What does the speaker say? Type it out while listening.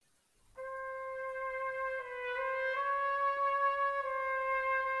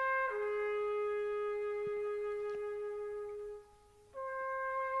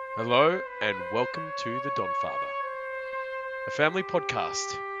Hello and welcome to The Donfather, a family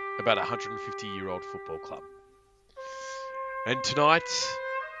podcast about a 150-year-old football club. And tonight,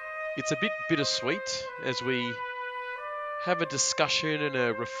 it's a bit bittersweet as we have a discussion and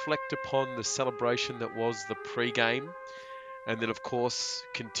a reflect upon the celebration that was the pre-game, and then of course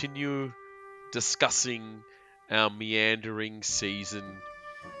continue discussing our meandering season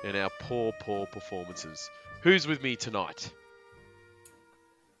and our poor performances. Who's with me tonight?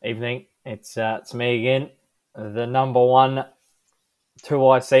 Evening, it's me again, the number one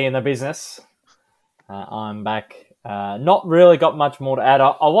 2IC in the business. I'm back. Not really got much more to add.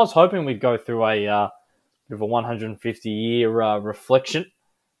 I was hoping we'd go through a bit of a 150-year reflection,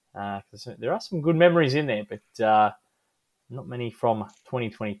 because there are some good memories in there, but not many from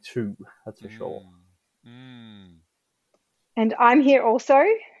 2022, that's for sure. And I'm here also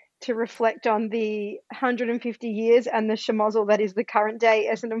to reflect on the 150 years and the schmozzle that is the current day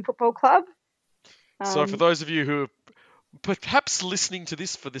Essendon Football Club. So for those of you who are perhaps listening to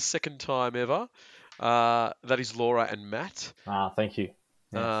this for the second time ever, that is Laura and Matt. Thank you.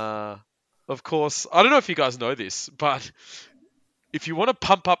 Yes. Of course, I don't know if you guys know this, but if you want to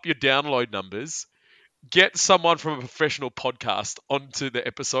pump up your download numbers, get someone from a professional podcast onto the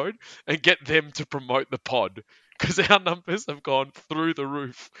episode and get them to promote the pod, because our numbers have gone through the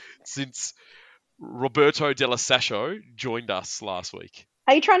roof since Roberto Della Sasho joined us last week.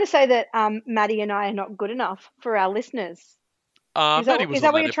 Are you trying to say that Maddie and I are not good enough for our listeners? Maddie was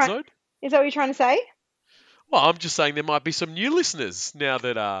on that episode. Is that what you're trying to say? Well, I'm just saying there might be some new listeners now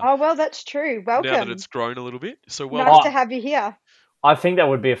that. Oh well, that's true. Welcome. Now that it's grown a little bit, so nice to have you here. I think that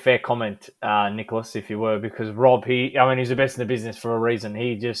would be a fair comment, Nicholas, if you were, because Rob, he's the best in the business for a reason.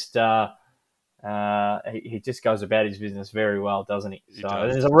 He just he just goes about his business very well, doesn't he? So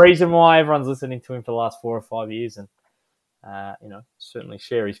there's a reason why everyone's listening to him for the last 4 or 5 years, and certainly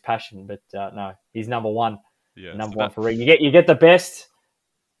share his passion. But no, he's number one. Yeah, number one for real. You get the best.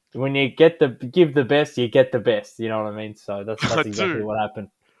 When you give the best, you get the best. You know what I mean? So that's exactly what happened.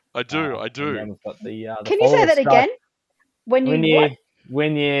 I do. And then we've got the Can you say that again? When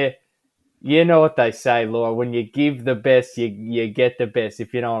you know what they say, Laura. When you give the best, you get the best.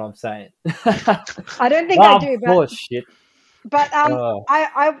 If you know what I'm saying. I don't think I do. Full of shit. But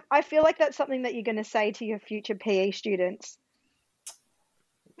I feel like that's something that you're going to say to your future PE students.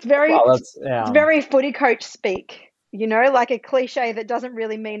 It's very footy coach speak. Like a cliche that doesn't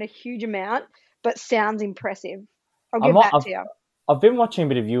really mean a huge amount, but sounds impressive. I'll give that to you. I've been watching a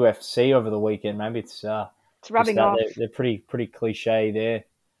bit of UFC over the weekend. Maybe it's rubbing off. They're pretty cliche there.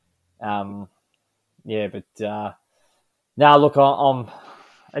 Look, it's a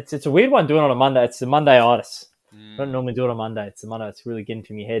weird one doing it on a Monday. It's the Monday-itis. I don't normally do it on Monday. It's the Monday. It's really getting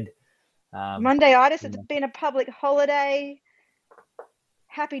to my head. Monday-itis. It's been a public holiday.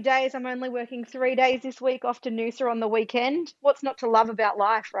 Happy days. I'm only working 3 days this week, off to Noosa on the weekend. What's not to love about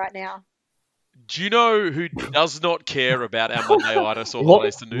life right now? Do you know who does not care about our Monday-itis or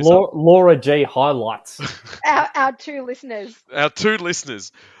holidays to Noosa? Laura G highlights. Our two listeners. Our two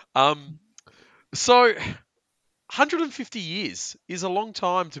listeners. So 150 years is a long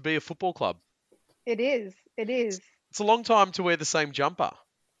time to be a football club. It is. It's a long time to wear the same jumper.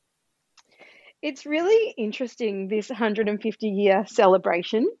 It's really interesting, this 150-year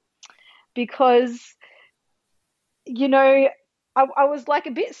celebration, because, I was like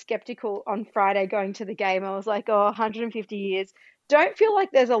a bit skeptical on Friday going to the game. I was like, 150 years. Don't feel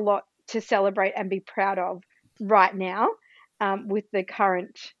like there's a lot to celebrate and be proud of right now with the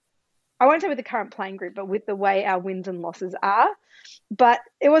current, I won't say with the current playing group, but with the way our wins and losses are. But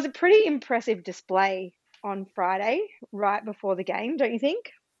it was a pretty impressive display on Friday, right before the game, don't you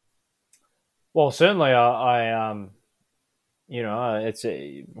think? Well, certainly, it's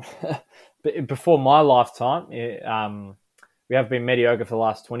before my lifetime. We have been mediocre for the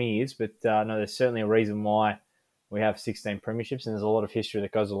last 20 years, but no, there's certainly a reason why we have 16 premierships, and there's a lot of history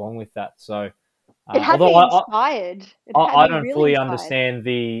that goes along with that. So, it had me inspired. I don't fully understand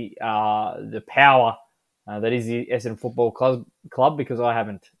the power that is the Essendon Football Club because I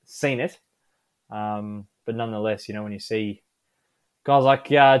haven't seen it. But nonetheless, when you see guys like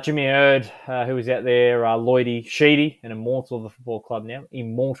Jimmy Hurd, who was out there, Lloydie Sheedy, an immortal of the football club now,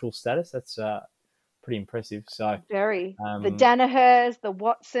 immortal status. That's pretty impressive. So very the Danahers, the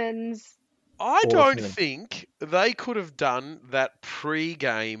Watsons. I don't think they could have done that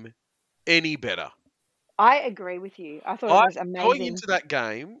pre-game any better. I agree with you. I thought it was amazing. Going into that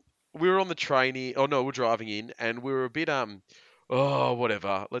game, we were on the train. We're driving in, and we were a bit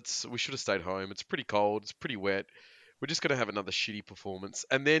whatever. We should have stayed home. It's pretty cold. It's pretty wet. We're just going to have another shitty performance.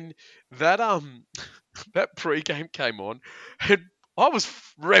 And then that that pre-game came on, and I was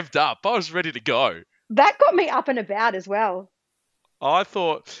revved up. I was ready to go. That got me up and about as well. I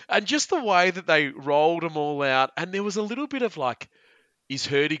thought, and just the way that they rolled them all out, and there was a little bit of like, is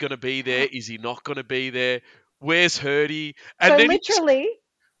Hurdy going to be there? Is he not going to be there? Where's Hurdy? And So then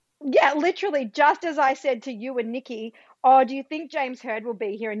literally, just as I said to you and Nikki, oh, do you think James Hird will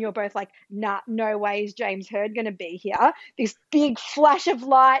be here? And you're both like, nah, no way is James Hird going to be here. This big flash of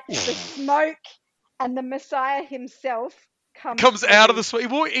light, the smoke, and the Messiah himself comes out of the through.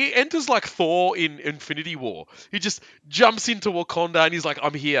 smoke. He enters like Thor in Infinity War. He just jumps into Wakanda and he's like,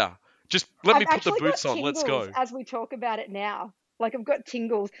 I'm here. Just let me I've put the actually boots got on. Let's tingles go. as we talk about it now. Like I've got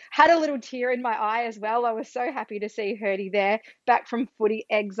tingles. Had a little tear in my eye as well. I was so happy to see Hurdy there, back from footy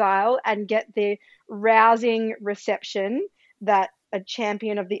exile, and get the rousing reception that a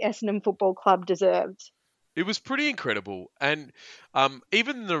champion of the Essendon Football Club deserved. It was pretty incredible. And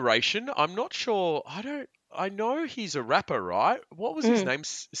even the narration, I'm not sure. I know he's a rapper, right? What was his Mm. name?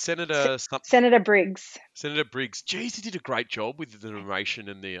 Senator Senator Briggs. Senator Briggs. Jeez, he did a great job with the narration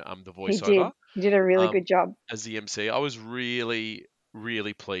and the He did. voiceover He did a really good job. as the MC. I was really,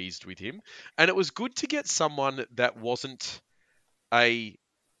 really pleased with him. And it was good to get someone that wasn't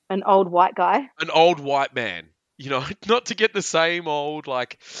An old white guy. an old white man. You know, not to get the same old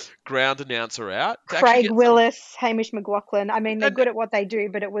like ground announcer out. To actually Craig get Willis, Hamish McLaughlin. I mean, they're And- good at what they do,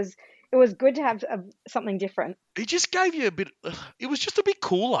 but it was good to have something different. he just gave you a bit. It was just a bit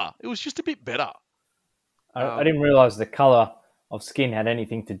cooler. It was just a bit better. I didn't realize the color of skin had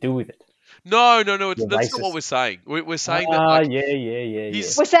anything to do with it. No. You're That's not racist. what we're saying. We're saying that like, yeah.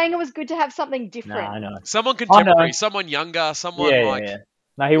 he's- We're saying it was good to have something No, different. I know. someone know. contemporary, someone younger, someone Yeah, like. yeah.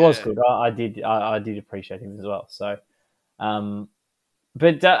 No, he was Yeah. good. I did appreciate him as well. So,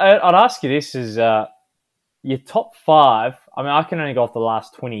 but I'd ask you this: is your top five? I mean, I can only go off the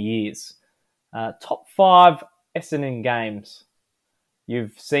last 20 years. Top five Essendon games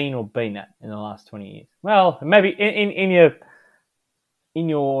you've seen or been at in the last 20 years. Well, maybe in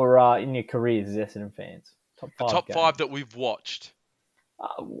your careers as Essendon fans. Top games. five that we've watched.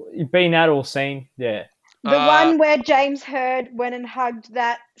 You've been at or seen, yeah. The one where James Hird went and hugged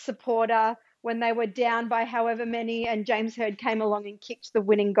that supporter when they were down by however many, and James Hird came along and kicked the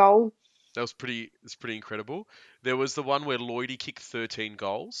winning goal. That was pretty. It's pretty incredible. There was the one where Lloydie kicked 13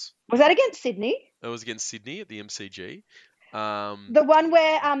 goals. Was that against Sydney? That was against Sydney at the MCG. The one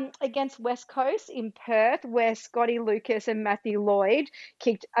where against West Coast in Perth, where Scotty Lucas and Matthew Lloyd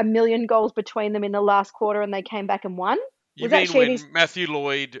kicked a million goals between them in the last quarter, and they came back and won. You Was that mean when Sheedy's- Matthew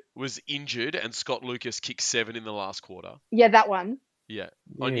Lloyd was injured and Scott Lucas kicked 7 in the last quarter? Yeah, that one Yeah,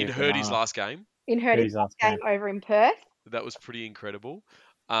 Yeah, in Hurdy's nah. last game. in Hirdy's Hirdy's last game over in Perth. That was pretty incredible.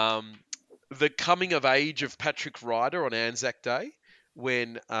 The coming of age of Patrick Ryder on Anzac Day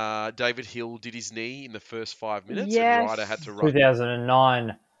when David Hill did his knee in the first 5 minutes Yes. and Ryder had to run.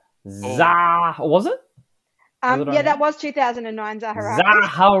 2009. Oh. Was it? Was it on Yeah, that here? was 2009 Zaharakis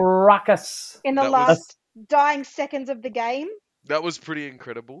Zaharakis. in the That was- last dying seconds of the game. That was pretty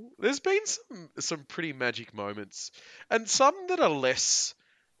incredible. There's been some pretty magic moments and some that are less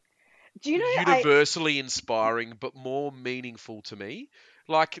Do you know? universally inspiring but more meaningful to me.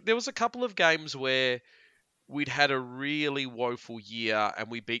 Like there was a couple of games where we'd had a really woeful year and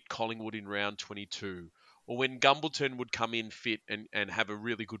we beat Collingwood in round 22, or when Gumbleton would come in fit and have a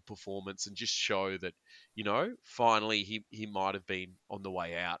really good performance and just show that, you know, finally he might have been on the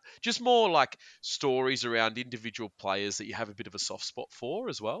way out. Just more like stories around individual players that you have a bit of a soft spot for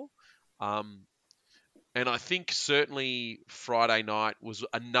as well. And I think certainly Friday night was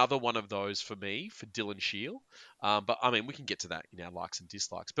another one of those for me, for Dylan Shield. But I mean, we can get to that in our likes and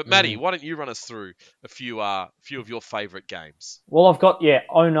dislikes. But Maddie, why don't you run us through a few of your favourite games? Well, I've got,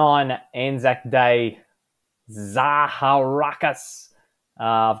 09 Anzac Day Zaharakis.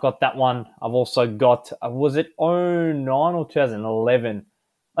 I've got that one. I've also got, was it 09 or 2011?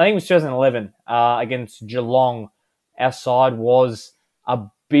 I think it was 2011 against Geelong. Our side was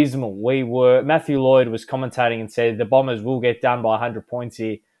abysmal. Matthew Lloyd was commentating and said the Bombers will get done by 100 points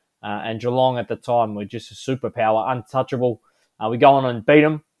here. And Geelong at the time were just a superpower, untouchable. We go on and beat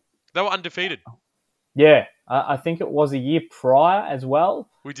them. They were undefeated. Yeah, I think it was a year prior as well.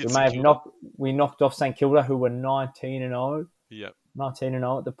 We did. We St may have Kilda. knocked off St Kilda, who were 19-0. Yeah.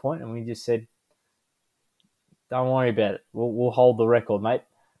 19-0 at the point, and we just said, "Don't worry about it. We'll hold the record, mate."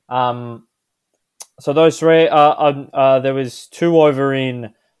 So those three. There was two over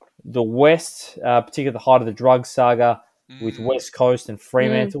in the West, particularly the height of the drug saga with West Coast and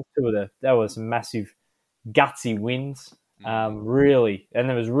Fremantle. That was massive, gutsy wins. Really, and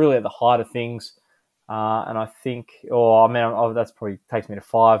it was really at the height of things. And I think, that's probably takes me to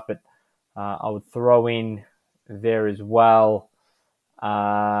 5, but I would throw in there as well.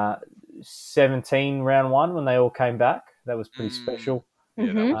 Uh, 17 round one when they all came back. That was pretty special. Yeah,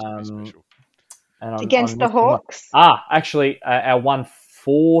 that Mhm. was pretty special. And I'm Against the missing one. Hawks. Actually, our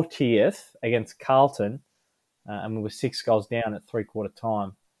 140th against Carlton, and we were 6 goals down at 3/4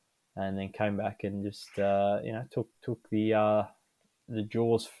 time, and then came back and just took the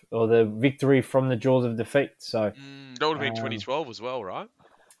jaws or the victory from the jaws of defeat. So That would have been 2012 as well, right?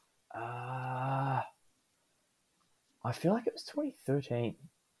 I feel like it was 2013.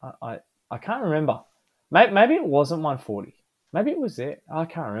 I can't remember. Maybe it wasn't 140. Maybe it was there. I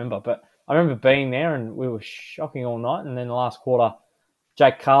can't remember, but I remember being there and we were shocking all night. And then the last quarter,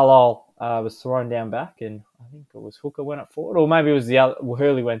 Jake Carlisle was thrown down back, and I think it was Hooker went up forward, or maybe it was the other. Well,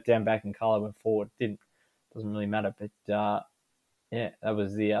 Hurley went down back and Carlisle went forward. Doesn't really matter, but that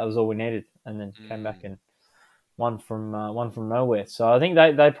was all we needed, and then came back and won from nowhere. So I think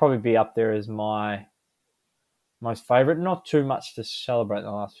they'd probably be up there as my most favourite. Not too much to celebrate in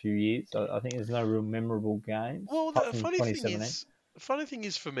the last few years. I think there's no real memorable games. Well, the funny thing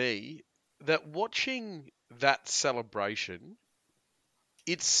is for me that watching that celebration,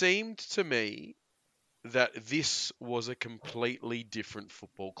 it seemed to me that this was a completely different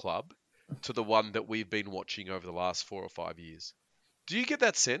football club to the one that we've been watching over the last 4 or 5 years. Do you get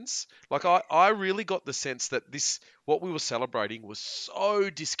that sense? Like I really got the sense that what we were celebrating was so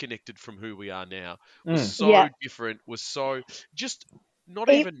disconnected from who we are now. Was so different, was so just not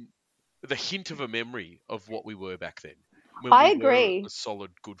even the hint of a memory of what we were back then. When I we agree. were a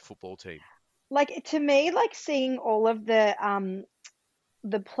solid, good football team. Like, to me, like seeing all of the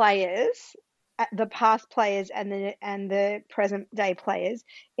players, the past players and the present day players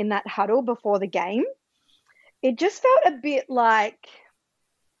in that huddle before the game, it just felt a bit like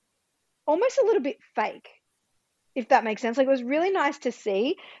almost a little bit fake, if that makes sense. Like, it was really nice to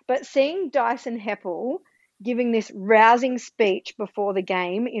see, but seeing Dyson Heppel giving this rousing speech before the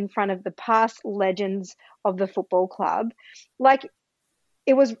game in front of the past legends of the football club, like,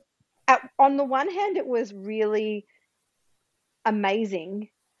 it was, on the one hand, it was really amazing,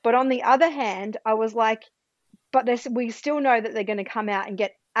 but on the other hand, I was like, but we still know that they're going to come out and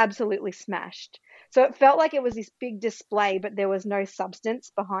get absolutely smashed. So it felt like it was this big display, but there was no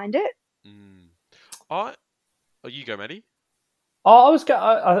substance behind it. You go, Maddie. I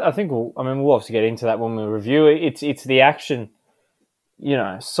think we'll obviously get into that when we review it. It's the action.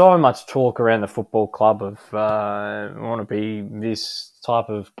 So much talk around the football club of we want to be this type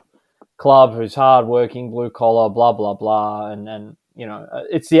of club who's hard-working, blue-collar, blah, blah, blah. And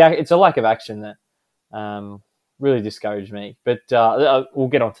it's a lack of action that really discouraged me. But we'll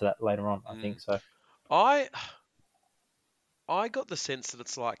get onto that later on, I think. So I got the sense that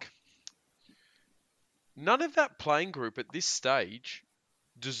it's like none of that playing group at this stage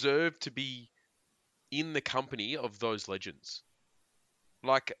deserved to be in the company of those legends.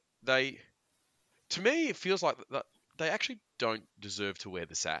 Like, to me, it feels like that they actually don't deserve to wear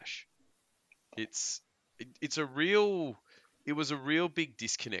the sash. It was a real big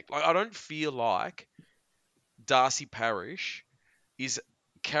disconnect. Like, I don't feel like Darcy Parish is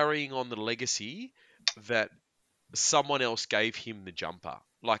carrying on the legacy that someone else gave him the jumper.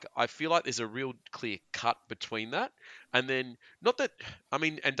 Like, I feel like there's a real clear cut between that. And then,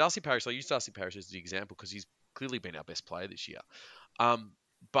 and Darcy Parish, I use Darcy Parish as the example because he's clearly been our best player this year.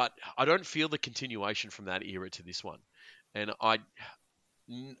 But I don't feel the continuation from that era to this one. And I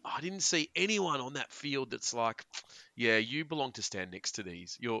didn't see anyone on that field that's like, yeah, you belong to stand next to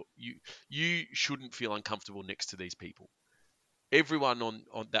these. You shouldn't feel uncomfortable next to these people. Everyone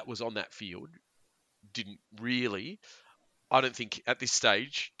on that was on that field didn't really, I don't think at this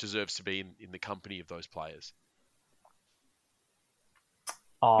stage deserves to be in the company of those players.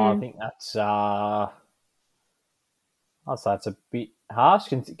 I think that's I'd say it's a bit harsh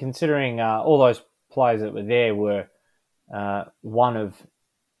considering all those players that were there were one of,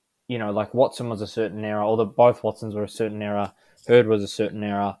 like Watson was a certain era, or both Watsons were a certain era. Hurd was a certain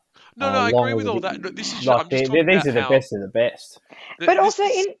era. No, I agree with all that. This is I'm just talking these about are the best of the best. But also,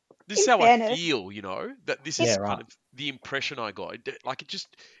 this is how fairness, I feel. That this is kind of the impression I got.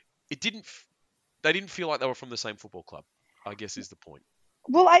 They didn't feel like they were from the same football club, I guess is the point.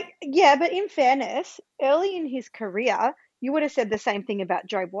 Well, but in fairness, early in his career, you would have said the same thing about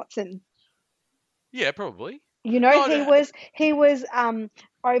Jobe Watson. Yeah, probably. He was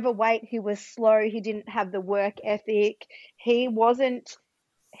overweight. He was slow. He didn't have the work ethic. He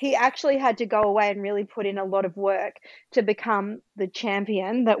actually had to go away and really put in a lot of work to become the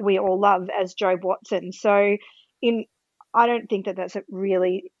champion that we all love as Jobe Watson. So I don't think that that's a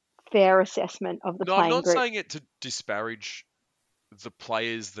really fair assessment of the playing group. I'm not saying it to disparage the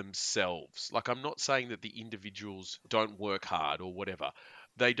players themselves. Like, I'm not saying that the individuals don't work hard or whatever.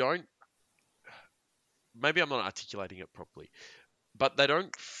 They don't, maybe I'm not articulating it properly, but they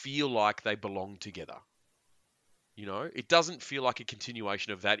don't feel like they belong together. It doesn't feel like a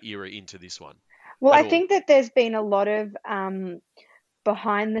continuation of that era into this one Well, at I all. think that there's been a lot of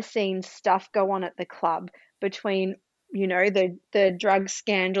behind the scenes stuff go on at the club between, the drug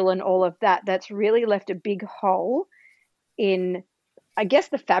scandal and all of that. That's really left a big hole in, I guess,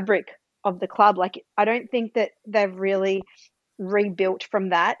 the fabric of the club. Like, I don't think that they've really rebuilt from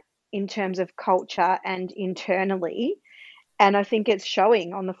that in terms of culture and internally. And I think it's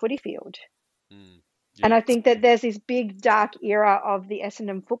showing on the footy field. Mm, And yeah. I think that there's this big dark era of the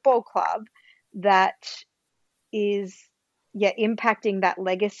Essendon Football Club that is, yeah, impacting that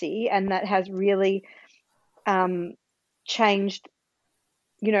legacy, and that has really changed,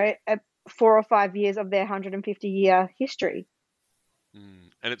 4 or 5 years of their 150-year history.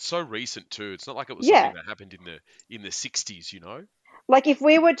 And it's so recent too. It's not like it was something Yeah. that happened in the 60s. Like, if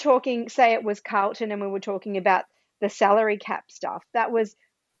we were talking, say it was Carlton, and we were talking about the salary cap stuff, that was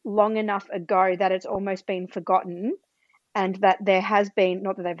long enough ago that it's almost been forgotten, and that there has been,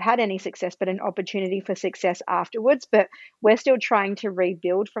 not that they've had any success, but an opportunity for success afterwards. But we're still trying to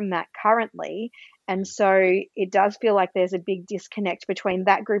rebuild from that currently. And so it does feel like there's a big disconnect between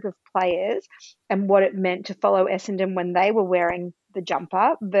that group of players and what it meant to follow Essendon when they were wearing the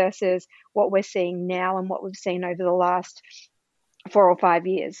jumper versus what we're seeing now and what we've seen over the last 4 or 5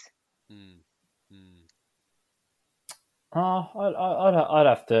 years. Mm, mm, I'd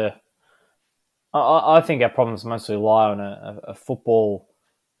have to. I think our problems mostly lie on a football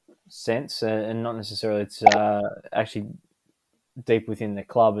sense, and not necessarily it's actually deep within the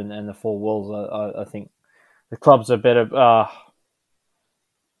club and the four walls. I think the clubs are better.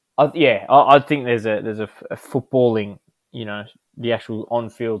 I think there's a footballing, the actual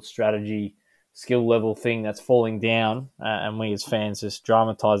on-field strategy, skill level thing that's falling down, and we as fans just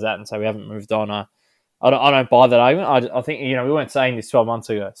dramatise that and say we haven't moved on. I don't buy that argument. I think we weren't saying this 12 months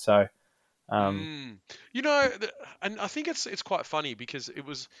ago, so. And I think it's quite funny because it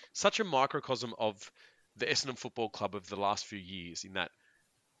was such a microcosm of the Essendon Football Club of the last few years, in that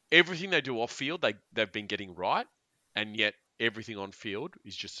everything they do off field they've been getting right, and yet everything on field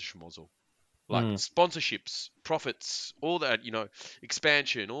is just a schmozzle. Like sponsorships, profits, all that,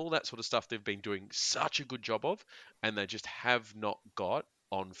 expansion, all that sort of stuff they've been doing such a good job of, and they just have not got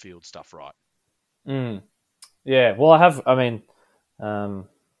on field stuff right. Yeah, well,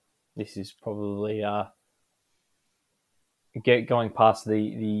 this is probably going past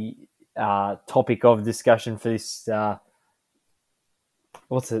the topic of discussion for this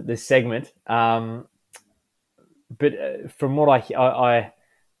this segment. But from what I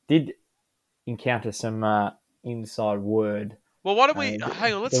did encounter some inside word. Well, why don't we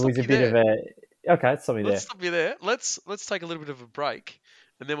hang on? Let's there stop was a you bit there. of a okay. Let's stop you there. Let's stop you there. Let's take a little bit of a break,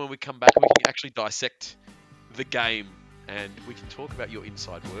 and then when we come back, we can actually dissect the game, and we can talk about your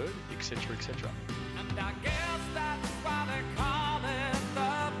inside word, etc., etc. And I guess that's why they call it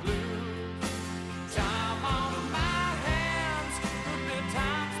the blues. Time on my hands, good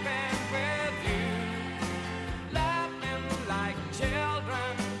time spent with you, laughing like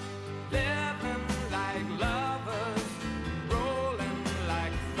children, living like lovers, rolling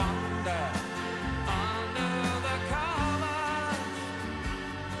like thunder under the covers.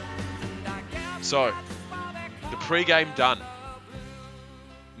 So, the pre-game done.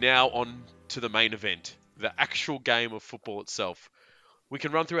 Now on to the main event, the actual game of football itself. We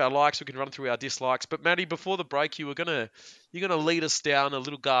can run through our likes, we can run through our dislikes, but Maddie, before the break, you're gonna lead us down a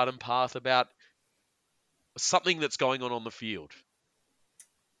little garden path about something that's going on the field.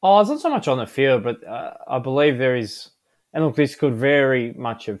 Oh, it's not so much on the field, but I believe there is. And look, this could very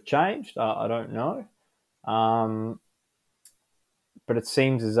much have changed. I don't know, but it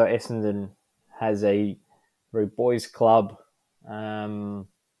seems as though Essendon has a very boys' club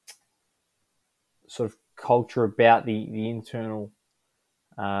sort of culture about the internal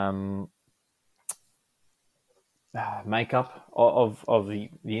makeup of the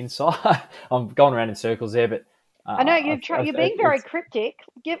inside. I'm going around in circles there, but I know you're being very cryptic.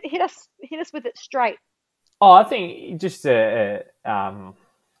 Hit us with it straight. Oh, I think just I don't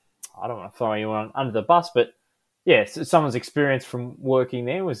want to throw anyone under the bus, but yeah, someone's experience from working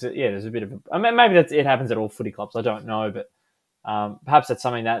there was there's a bit of maybe it happens at all footy clubs. I don't know, but perhaps that's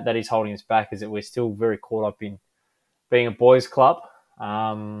something that is holding us back, is that we're still very caught up in being a boys' club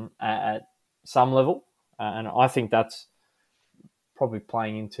at some level, and I think that's probably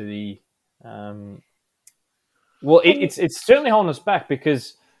playing into the. It's certainly holding us back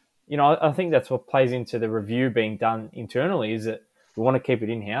because, I think that's what plays into the review being done internally, is that we want to keep it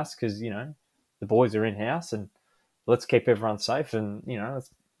in house because the boys are in house and let's keep everyone safe and let's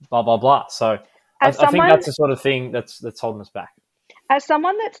blah blah blah. So As I think someone, that's the sort of thing that's holding us back. as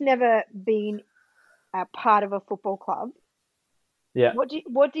someone that's never been a part of a football club, Yeah. what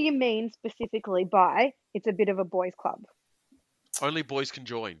do you mean specifically by it's a bit of a boys' club? Only boys can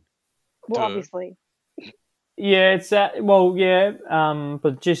join. Well, Duh. obviously. Yeah, it's that. Well, yeah,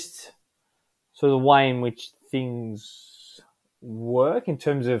 but just sort of the way in which things work in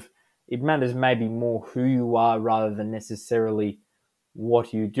terms of it matters maybe more who you are rather than necessarily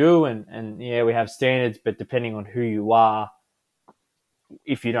what you do. And yeah, we have standards, but depending on who you are,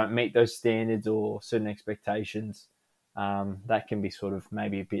 if you don't meet those standards or certain expectations, that can be sort of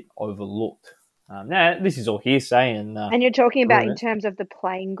maybe a bit overlooked. Now, this is all hearsay And you're talking about in rumors. terms of the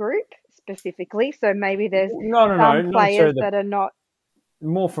playing group specifically. So maybe there's No, some not players necessarily. that are not.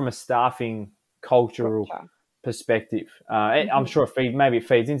 More from a staffing cultural Gotcha. perspective. I'm sure maybe it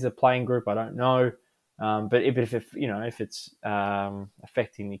feeds into the playing group. I don't know, but if it's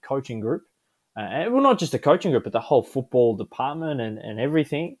affecting the coaching group, well, not just the coaching group, but the whole football department and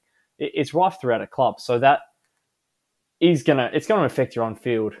everything, it's rife throughout a club. So that it's gonna affect your on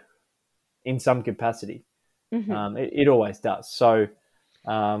field in some capacity. Mhm. It always does. So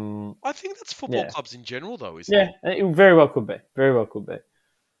I think that's football yeah, clubs in general, though, isn't it? it very well could be. Very well could be.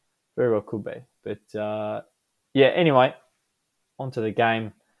 Very well could be. But yeah, anyway, onto the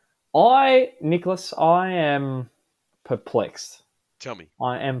game. Nicholas, I am perplexed. Tell me.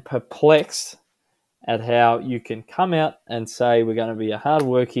 I am perplexed at how you can come out and say we're going to be a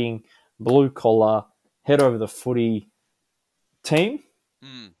hard-working, blue-collar, head over the footy team,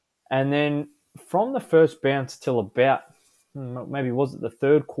 and then from the first bounce till about maybe was it the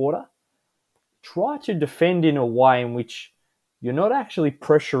third quarter, try to defend in a way in which you're not actually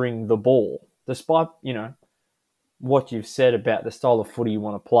pressuring the ball, despite what you've said about the style of footy you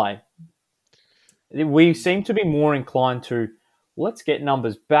want to play. We seem to be more inclined to let's get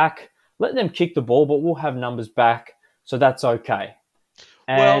numbers back, let them kick the ball, but we'll have numbers back, so that's okay.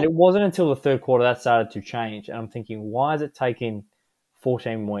 And it wasn't until the third quarter that started to change. And I'm thinking, why is it taking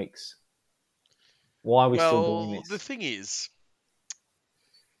 14 weeks? Why are we still doing The this? thing is,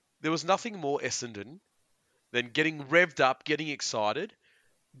 there was nothing more Essendon than getting revved up, getting excited,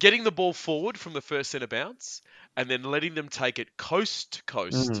 getting the ball forward from the first centre bounce, and then letting them take it coast to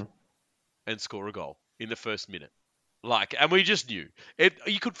coast and score a goal in the first minute. And we just knew it.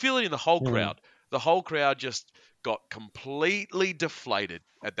 You could feel it in the whole crowd. The whole crowd just got completely deflated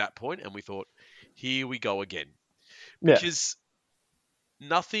at that point, and we thought, here we go again. Because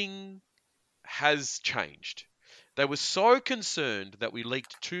nothing has changed. They were so concerned that we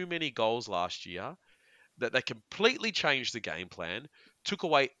leaked too many goals last year that they completely changed the game plan, took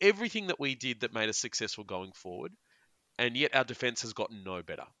away everything that we did that made us successful going forward, and yet our defence has gotten no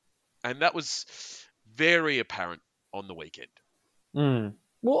better. And that was very apparent on the weekend.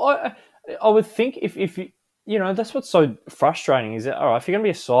 Well, I would think if that's what's so frustrating is that, all right, if you're going to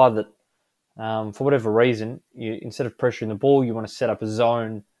be a side that, for whatever reason, instead of pressuring the ball, you want to set up a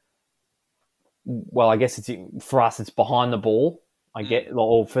zone. Well, I guess for us, it's behind the ball. I get,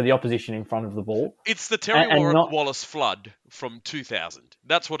 or for the opposition in front of the ball. It's the Terry Wallace flood from 2000.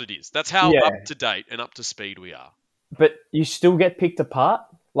 That's what it is. That's how up to date and up to speed we are. But you still get picked apart.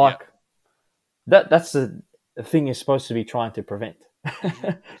 That's the thing you're supposed to be trying to prevent.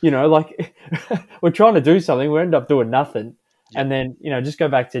 We're trying to do something, we end up doing nothing. And then, just go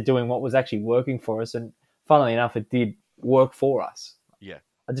back to doing what was actually working for us. And funnily enough, it did work for us. Yeah.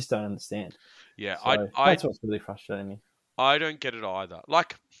 I just don't understand. Yeah. So that's what's really frustrating me. I don't get it either.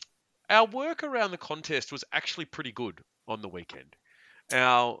 Our work around the contest was actually pretty good on the weekend.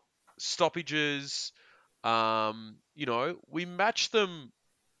 Our stoppages, we matched them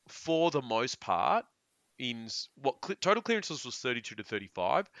for the most part in what total clearances was 32 to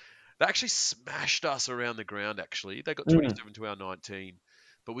 35. They actually smashed us around the ground, actually. They got 27 to our 19,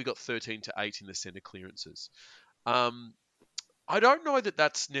 but we got 13 to 8 in the centre clearances. I don't know that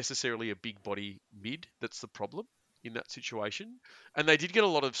that's necessarily a big body mid that's the problem in that situation. And they did get a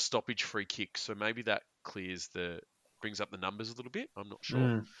lot of stoppage free kicks, so maybe that brings up the numbers a little bit. I'm not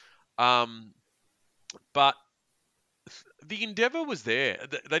sure. But the endeavour was there.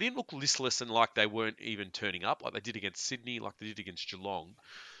 They didn't look listless and like they weren't even turning up like they did against Sydney, like they did against Geelong.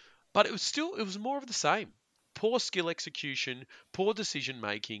 But it was more of the same. Poor skill execution, poor decision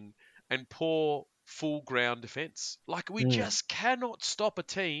making, and poor full ground defence. We just cannot stop a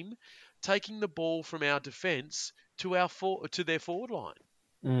team taking the ball from our defence to their forward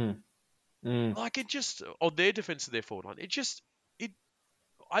line. It just, or their defence to their forward line.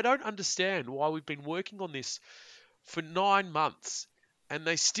 I don't understand why we've been working on this for 9 months, and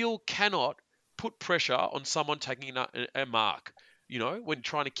they still cannot put pressure on someone taking a mark, when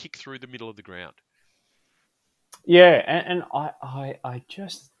trying to kick through the middle of the ground. Yeah, and I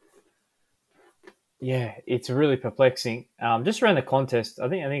just, yeah, it's really perplexing. Just around the contest, I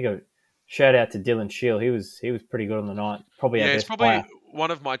think a shout out to Dylan Shield. He was pretty good on the night. Probably our Yeah, it's best probably player. one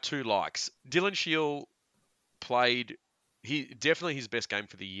of my two likes. Dylan Shield played definitely his best game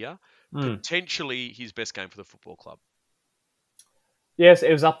for the year, potentially his best game for the football club. Yes,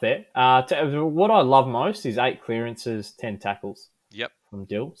 it was up there. What I love most is 8 clearances, 10 tackles. Yep. From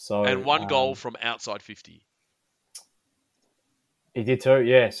Dill. So and 1 goal from outside 50. He did too,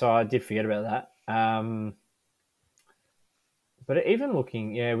 yeah. So I did forget about that. But even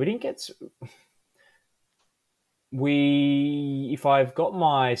looking, yeah, we didn't get. If I've got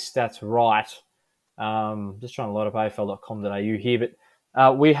my stats right, just trying to load up afl.com.au here,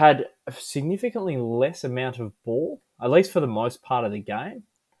 but we had a significantly less amount of ball, at least for the most part of the game,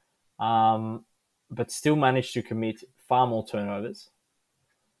 but still managed to commit far more turnovers.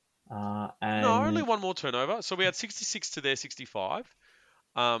 No, only one more turnover. So we had 66 to their 65.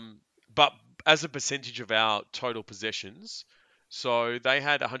 But as a percentage of our total possessions, so they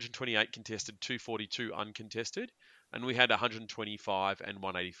had 128 contested, 242 uncontested, and we had 125 and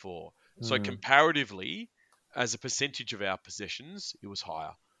 184. So comparatively, as a percentage of our possessions, it was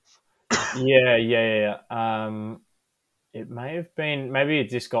higher. Yeah. It may have been, maybe it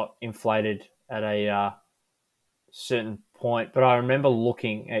just got inflated at a certain point, but I remember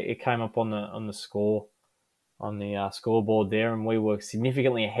looking. It came up on the score on the scoreboard there, and we were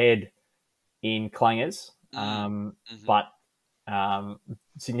significantly ahead in clangers, but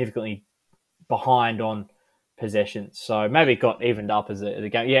significantly behind on possessions. So maybe it got evened up as the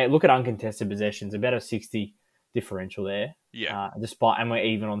game. Yeah, look at uncontested possessions, about a 60 differential there. Yeah. And we're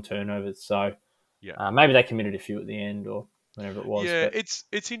even on turnovers. So maybe they committed a few at the end or whenever it was. Yeah,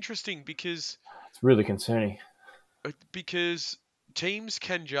 it's interesting because it's really concerning. Because teams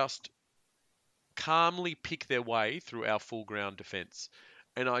can just calmly pick their way through our full ground defence.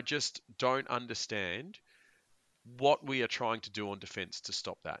 And I just don't understand what we are trying to do on defence to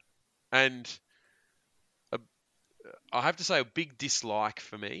stop that. And I have to say a big dislike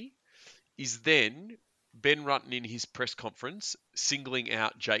for me is then Ben Rutten in his press conference singling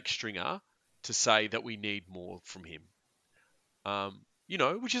out Jake Stringer to say that we need more from him.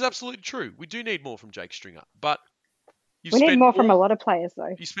 Which is absolutely true. We do need more from Jake Stringer. But we need more from a lot of players,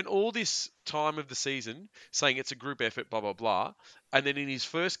 though. You spent all this time of the season saying it's a group effort, blah, blah, blah. And then in his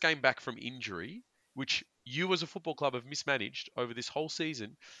first game back from injury, which you as a football club have mismanaged over this whole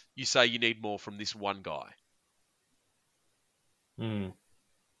season, you say you need more from this one guy. I'm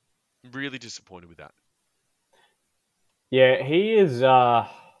really disappointed with that. Yeah, he is...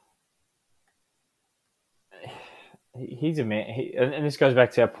 he's a man... and this goes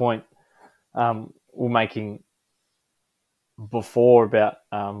back to our point we're making before about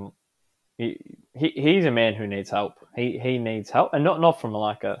he's a man who needs help. He needs help, and not from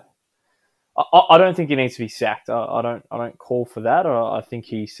like a. I don't think he needs to be sacked. I don't call for that. I think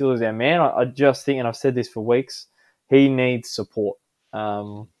he still is our man. I just think, and I've said this for weeks, he needs support.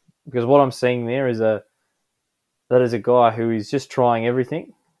 Because what I'm seeing there is that is a guy who is just trying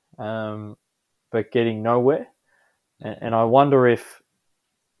everything, but getting nowhere. And I wonder if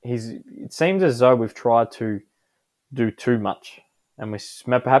it seems as though we've tried to do too much, and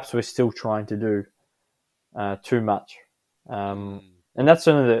perhaps we're still trying to do too much, and that's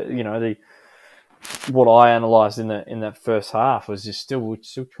some of the what I analysed in that first half was just we're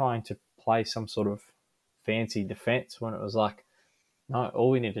still trying to play some sort of fancy defence when it was like, no,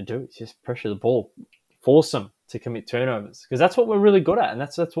 all we need to do is just pressure the ball, force them to commit turnovers, because that's what we're really good at, and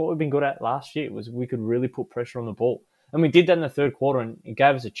that's what we've been good at last year, was we could really put pressure on the ball, and we did that in the third quarter, and it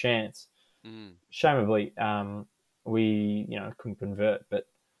gave us a chance. Shameably, we couldn't convert, but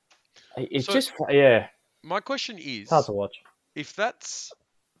it's My question is, it's hard to watch. If that's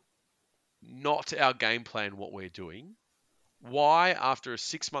not our game plan, what we're doing, why after a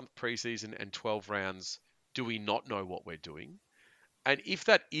 6-month preseason and 12 rounds do we not know what we're doing? And if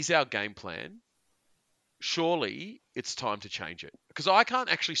that is our game plan, surely it's time to change it, because I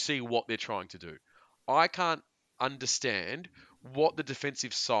can't actually see what they're trying to do. I can't understand what the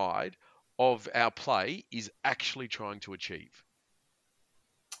defensive side of our play is actually trying to achieve.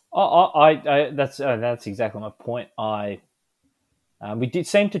 That's exactly my point. We did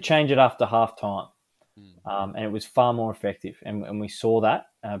seem to change it after half time, and it was far more effective, and we saw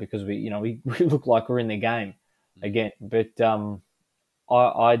that because we look like we're in the game again. But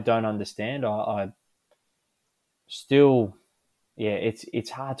I don't understand. I still,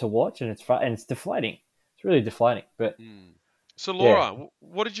 it's hard to watch, and it's deflating. It's It's really deflating. But So, yeah, Laura,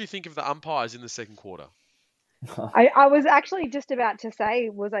 what did you think of the umpires in the second quarter? I was actually just about to say,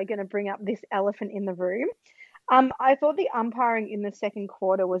 was I going to bring up this elephant in the room? I thought the umpiring in the second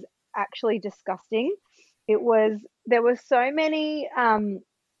quarter was actually disgusting. There were so many,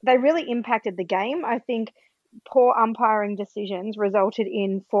 they really impacted the game. I think poor umpiring decisions resulted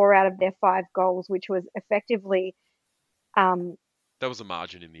in 4 out of their 5 goals, which was effectively um, That was a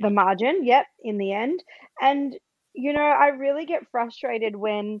margin in the the end. margin. Yep, in the end. And, I really get frustrated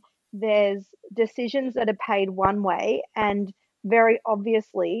when there's decisions that are paid one way and very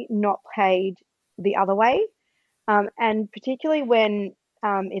obviously not paid the other way. And particularly when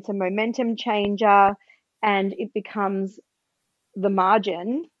it's a momentum changer and it becomes the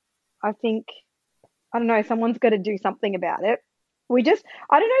margin, I think, I don't know, someone's got to do something about it. I don't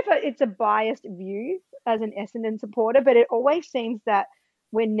know if it's a biased view as an Essendon supporter, but it always seems that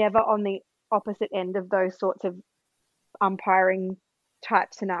we're never on the opposite end of those sorts of umpiring type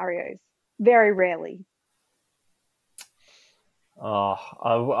scenarios. Very rarely.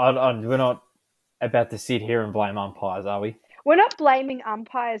 we're not about to sit here and blame umpires, are we? We're not blaming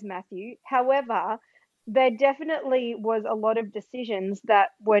umpires, Matthew. However, there definitely was a lot of decisions that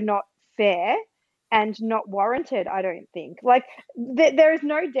were not fair and not warranted, I don't think. Like, there is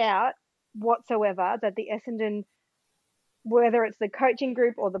no doubt whatsoever that the Essendon, whether it's the coaching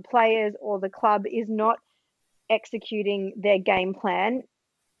group or the players or the club, is not executing their game plan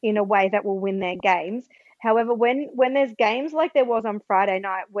in a way that will win their games. However, when there's games like there was on Friday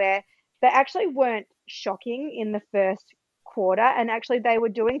night where they actually weren't shocking in the first quarter and actually they were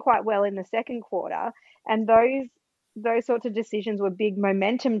doing quite well in the second quarter, and those sorts of decisions were big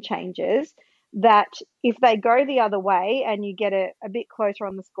momentum changes that if they go the other way and you get a bit closer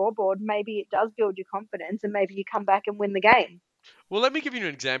on the scoreboard, maybe it does build your confidence and maybe you come back and win the game. Well, let me give you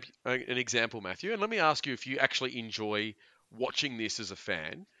an example, Matthew, and let me ask you if you actually enjoy watching this as a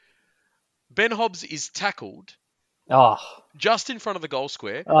fan. Ben Hobbs is tackled Oh, just in front of the goal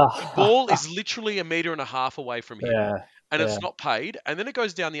square. The oh, ball is literally 1.5 meters away from him, yeah, and yeah. it's not paid. And then it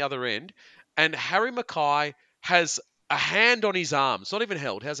goes down the other end, and Harry Mackay has a hand on his arm. It's not even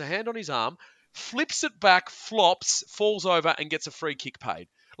held. Has a hand on his arm, flips it back, flops, falls over, and gets a free kick paid.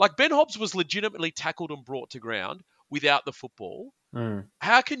 Like, Ben Hobbs was legitimately tackled and brought to ground without the football. Mm.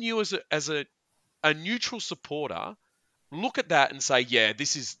 How can you, as a neutral supporter, look at that and say, yeah,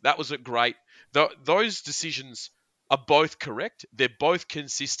 that was a great. Those decisions are both correct. They're both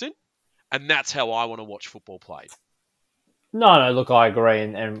consistent, and that's how I want to watch football played. No, look, I agree,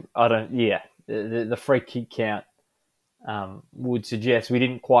 and I don't. Yeah, the free kick count would suggest we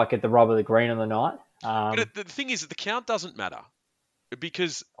didn't quite get the rub of the green on the night. But the thing is that the count doesn't matter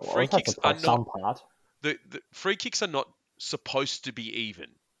because Well, free it has to kicks play are not some part. the free kicks are not supposed to be even,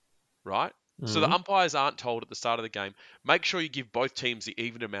 right? So the Mm. umpires aren't told at the start of the game, make sure you give both teams the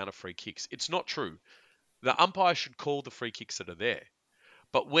even amount of free kicks. It's not true. The umpire should call the free kicks that are there.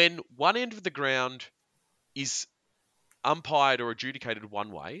 But when one end of the ground is umpired or adjudicated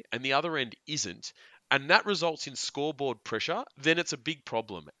one way and the other end isn't, and that results in scoreboard pressure, then it's a big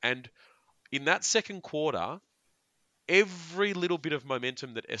problem. And in that second quarter, every little bit of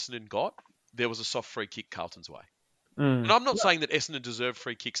momentum that Essendon got, there was a soft free kick Carlton's way. And Mm. I'm not saying that Essendon deserved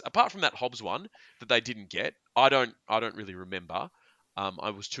free kicks, apart from that Hobbs one that they didn't get. I don't really remember. I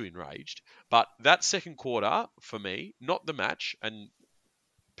was too enraged. But that second quarter, for me, not the match and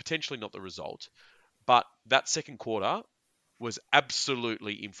potentially not the result, but that second quarter was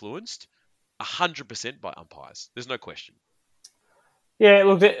absolutely influenced 100% by umpires. There's no question. Yeah,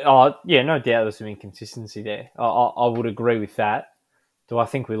 look, no doubt there's some inconsistency there. I would agree with that. Do I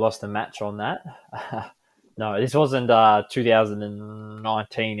think we lost a match on that? No, this wasn't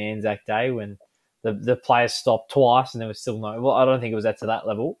 2019 Anzac Day when the players stopped twice and there was still no. Well, I don't think it was to that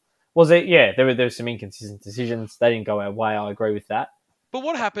level. Was it? Yeah, there were some inconsistent decisions. They didn't go our way. I agree with that. But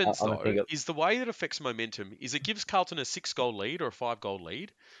what happens, I don't think though, is the way that affects momentum is it gives Carlton a 6-goal lead or a 5-goal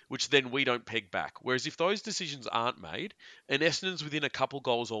lead, which then we don't peg back. Whereas if those decisions aren't made and Essendon's within a couple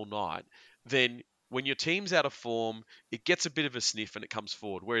goals all night, then when your team's out of form, it gets a bit of a sniff and it comes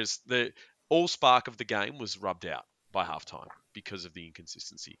forward. Whereas the all spark of the game was rubbed out by halftime because of the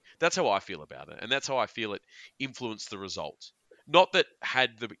inconsistency. That's how I feel about it. And that's how I feel it influenced the result. Not that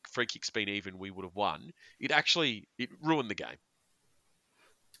had the free kicks been even, we would have won. It ruined the game.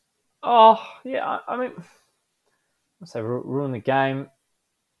 Oh, yeah. I mean, I say ruin the game.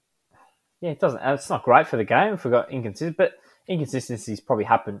 Yeah, it doesn't. It's not great for the game if we got inconsistent, but inconsistencies probably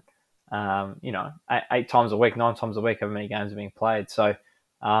happen. 8 times a week, 9 times a week, however many games are being played. So,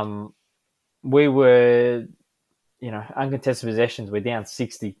 we were, uncontested possessions. We're down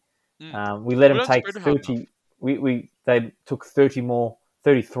 60 We let We them don't take spread it hard enough. 30. They took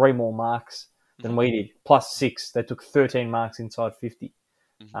 33 more marks than we did, plus 6. They took 13 marks inside 50.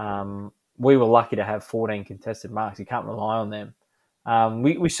 We were lucky to have 14 contested marks. You can't rely on them.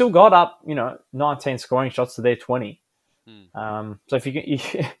 We still got up, 19 scoring shots to their 20. So if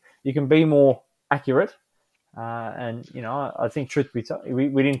you can be more accurate, and I think truth be told,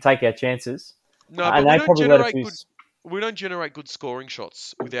 we didn't take our chances. No, And but they probably let a few. we don't generate good scoring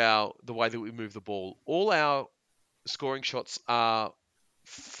shots with the way that we move the ball. All our scoring shots are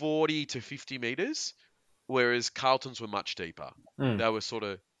 40 to 50 meters, whereas Carlton's were much deeper. They were sort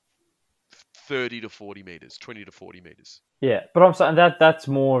of 30 to 40 meters, 20 to 40 meters. Yeah, but I'm saying that's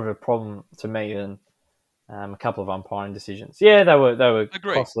more of a problem to me than a couple of umpiring decisions. Yeah, they were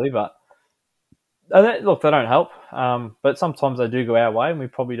Agreed. costly, but look, they don't help. But sometimes they do go our way, and we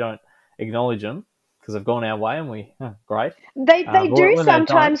probably don't acknowledge them because they've gone our way, and great. They do when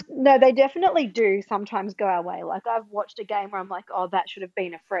sometimes. No, they definitely do sometimes go our way. Like I've watched a game where I'm like, oh, that should have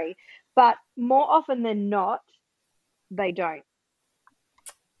been a free, but more often than not, they don't.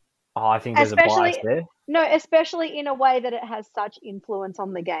 I think there's a bias there. No, especially in a way that it has such influence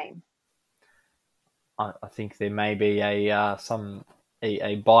on the game. I think there may be a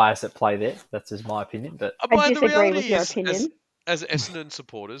bias at play there. That's just my opinion. But I disagree with your opinion. As Essendon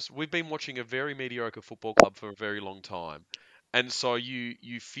supporters, we've been watching a very mediocre football club for a very long time. And so you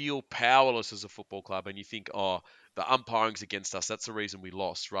feel powerless as a football club and you think, oh, the umpiring's against us. That's the reason we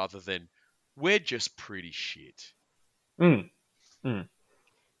lost, rather than we're just pretty shit.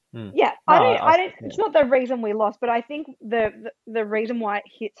 Yeah, I don't. It's not the reason we lost, but I think the reason why it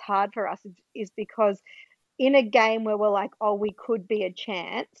hits hard for us is because in a game where we're like, oh, we could be a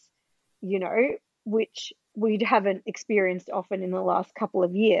chance, which we haven't experienced often in the last couple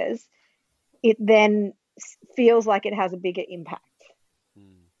of years, it then feels like it has a bigger impact.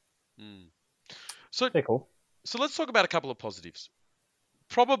 So cool. So let's talk about a couple of positives.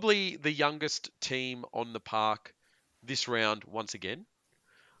 Probably the youngest team on the park this round once again.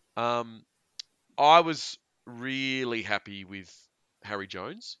 I was really happy with Harry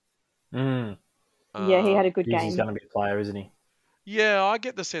Jones. Yeah, he had a good game. He's going to be a player, isn't he? Yeah, I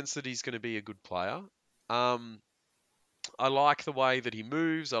get the sense that he's going to be a good player. I like the way that he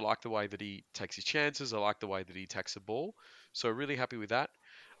moves. I like the way that he takes his chances. I like the way that he attacks the ball. So really happy with that.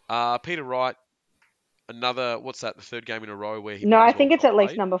 Peter Wright, the third game in a row where he... No, I think it's at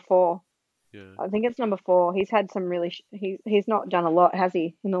least number 4. Yeah. I think it's number 4. He's had some really... He's not done a lot, has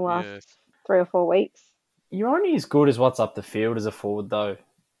he, in the last 3 or 4 weeks? You're only as good as what's up the field as a forward, though.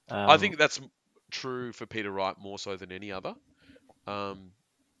 I think that's true for Peter Wright more so than any other. So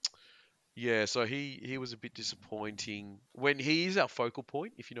he was a bit disappointing when he is our focal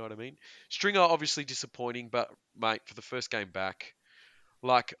point, if you know what I mean. Stringer obviously disappointing, but mate, for the first game back,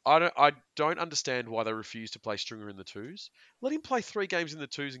 like I don't understand why they refuse to play Stringer in the 2s. Let him play 3 games in the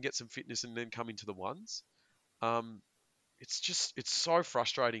 2s and get some fitness, and then come into the 1s. It's so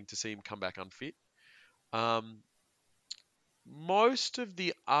frustrating to see him come back unfit. Most of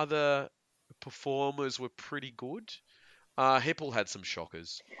the other performers were pretty good. Heppel had some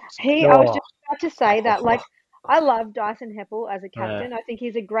shockers. I was just about to say that. Like, I love Dyson Heppel as a captain. I think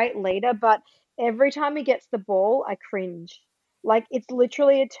he's a great leader, but every time he gets the ball, I cringe. Like, it's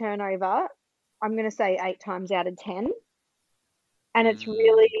literally a turnover. I'm going to say 8 times out of 10. And it's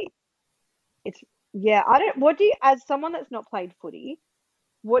really, as someone that's not played footy,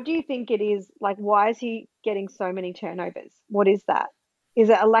 what do you think it is? Like, why is he getting so many turnovers? What is that? Is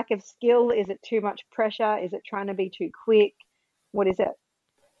it a lack of skill? Is it too much pressure? Is it trying to be too quick? What is it?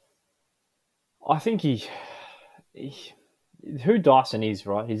 I think who Dyson is,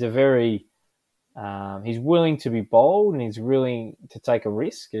 right? He's a very, he's willing to be bold and he's willing to take a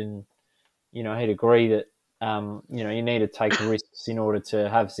risk. And, he'd agree that, you need to take risks in order to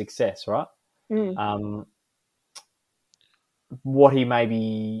have success, right? What he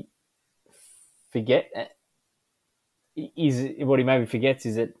maybe forgets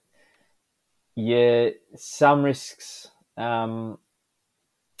is that some risks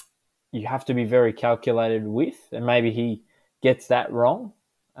you have to be very calculated with, and maybe he gets that wrong.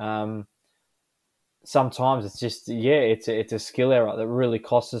 Sometimes it's just it's a skill error that really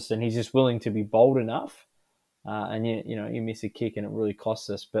costs us, and he's just willing to be bold enough, and you miss a kick and it really costs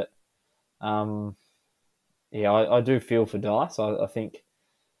us. But I do feel for Dice. I think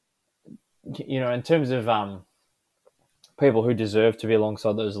in terms of people who deserve to be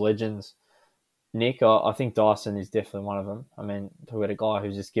alongside those legends, Nick, I think Dyson is definitely one of them. I mean, talk about a guy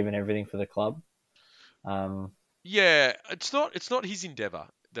who's just given everything for the club. It's not his endeavour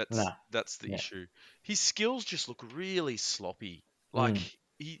that's the issue. His skills just look really sloppy. Like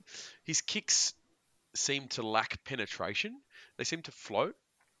his kicks seem to lack penetration. They seem to float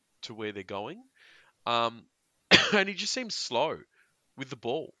to where they're going. Um, and he just seems slow with the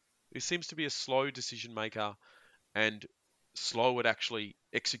ball. He seems to be a slow decision maker and slow at actually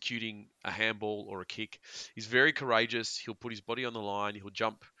executing a handball or a kick. He's very courageous. He'll put his body on the line. He'll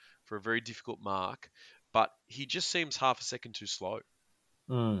jump for a very difficult mark, but he just seems half a second too slow.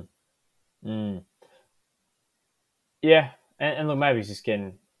 Mm. Mm. Yeah, and look, maybe he's just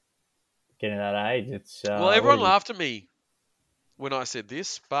getting that age. It's Well, what everyone is he? laughed at me when I said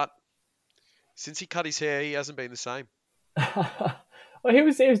this, but since he cut his hair, he hasn't been the same. Well, he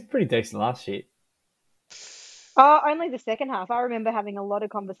was pretty decent last year. Only the second half. I remember having a lot of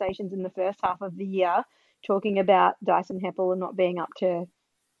conversations in the first half of the year talking about Dyson Heppel not being up to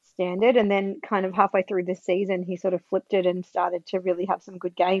standard. And then kind of halfway through this season, he sort of flipped it and started to really have some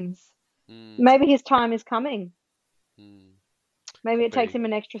good games. Mm, Maybe his time is coming. mm, Maybe could it takes be. him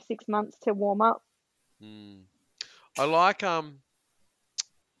an extra 6 months to warm up. Mm. I like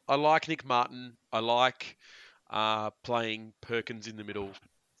Nick Martin. I like playing Perkins in the middle.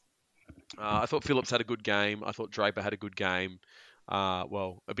 I thought Phillips had a good game. I thought Draper had a good game.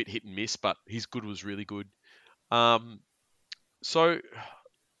 Well, a bit hit and miss, but his good was really good. Um, so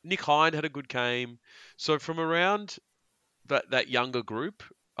Nick Hine had a good game. So from around that younger group,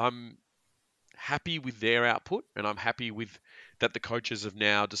 I'm happy with their output, and I'm happy with that the coaches have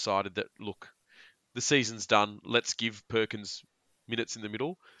now decided that, look, the season's done. Let's give Perkins minutes in the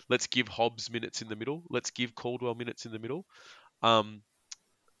middle. Let's give Hobbs minutes in the middle. Let's give Caldwell minutes in the middle. Um,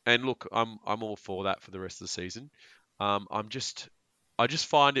 and look, I'm all for that for the rest of the season. I just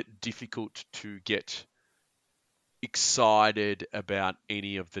find it difficult to get excited about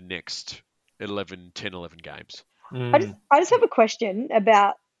any of the next 10, 11 games. I just have a question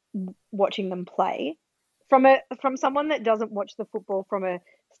about watching them play from someone that doesn't watch the football from a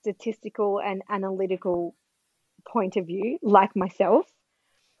statistical and analytical point of view, like myself.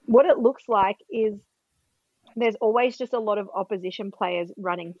 What it looks like is there's always just a lot of opposition players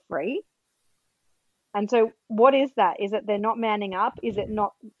running free. And so what is that? Is it they're not manning up? Is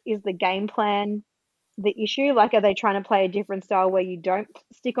the game plan the issue? Like, are they trying to play a different style where you don't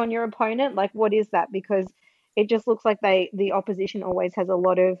stick on your opponent? Like, what is that? Because it just looks like the opposition always has a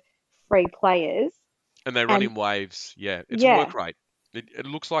lot of free players. And they run in waves. Yeah, it's Yeah, work rate. It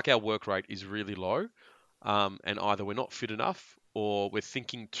looks like our work rate is really low. And either we're not fit enough or we're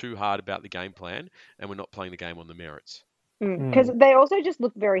thinking too hard about the game plan and we're not playing the game on the merits. because they also just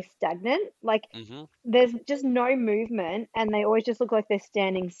look very stagnant. Like, Hmm. there's just no movement and they always just look like they're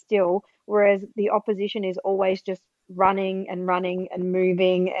standing still, whereas the opposition is always just running and running and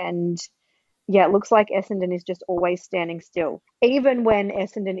moving. And yeah, it looks like Essendon is just always standing still. Even when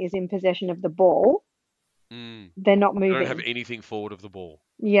Essendon is in possession of the ball, they're not They don't have moving. anything forward of the ball.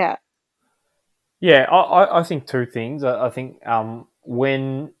 Yeah. Yeah, I think two things. I think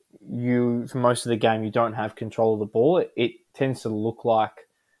when you, for most of the game, you don't have control of the ball, it tends to look like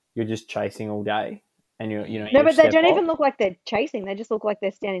you're just chasing all day, and No, you but they step don't off. even look like they're chasing. They just look like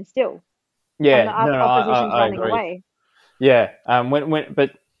they're standing still. Yeah, And the no, opposition's I running agree. away. Yeah,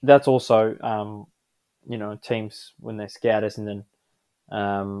 but that's also teams when they scout Essendon,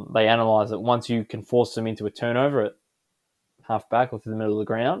 they analyse it. Once you can force them into a turnover at half back or through the middle of the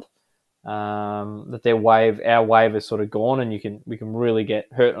ground, that our wave is sort of gone, and we can really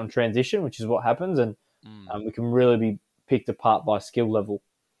get hurt on transition, which is what happens, and we can really be picked apart by skill level.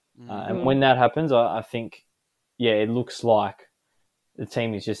 And when that happens, I think, yeah, it looks like the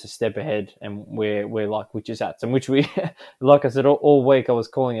team is just a step ahead, and we're like witches hats, and which we, like I said all week, I was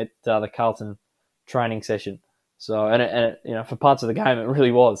calling it the Carlton training session. So and it, for parts of the game, it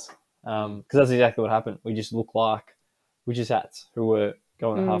really was, because that's exactly what happened. We just look like witches hats who were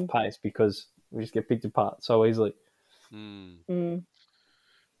going at half pace because we just get picked apart so easily.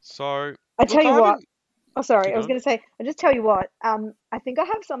 So I tell you what. Oh, sorry. Keep I was going. going to say, I just tell you what. I think I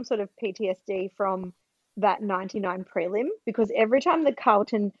have some sort of PTSD from that 99 prelim, because every time the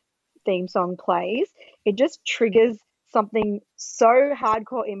Carlton theme song plays, it just triggers something so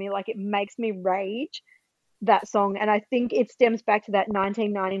hardcore in me. Like, it makes me rage, that song. And I think it stems back to that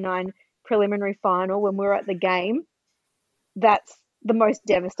 1999 preliminary final when we were at the game. That's the most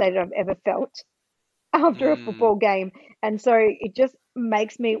devastated I've ever felt after a football game. And so it just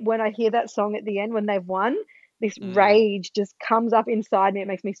makes me, when I hear that song at the end, when they've won, this rage just comes up inside me. It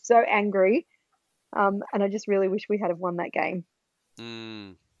makes me so angry. And I just really wish we had have won that game.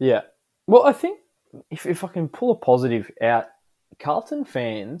 Yeah. Well, I think if I can pull a positive out, Carlton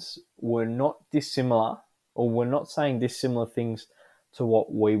fans were not dissimilar, or were not saying dissimilar things to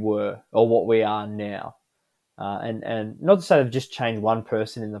what we were or what we are now. and not to say they've just changed one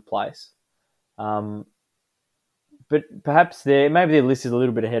person in the place, but perhaps maybe their list is a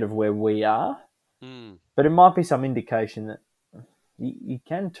little bit ahead of where we are. But it might be some indication that you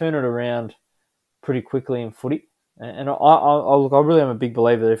can turn it around pretty quickly in footy. And I really am a big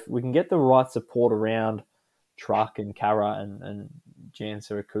believer that if we can get the right support around Truck and Kara and Jan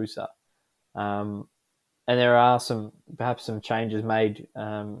Siracusa, and there are perhaps some changes made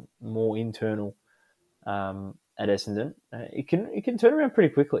more internal at Essendon, it can turn around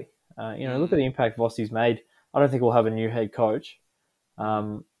pretty quickly. Look at the impact Vossi's made. I don't think we'll have a new head coach,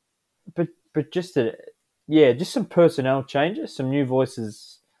 but just some personnel changes, some new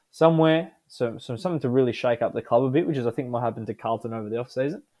voices somewhere, something to really shake up the club a bit, which is I think what happened to Carlton over the off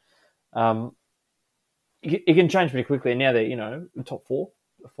season. It can change pretty quickly, and now they're top 4,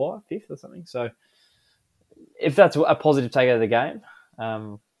 5, 5th or something. So if that's a positive take out of the game,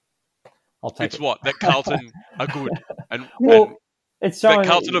 I'll take it. That Carlton are good, and it's that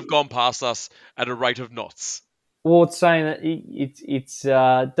Carlton have gone past us at a rate of knots. Well, it's saying that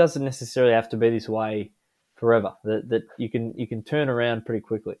it doesn't necessarily have to be this way forever. That you can turn around pretty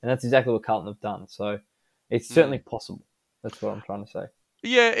quickly, and that's exactly what Carlton have done. So it's certainly possible. That's what I'm trying to say.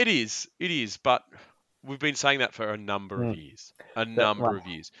 Yeah, it is. It is, but we've been saying that for a number of years. Yeah.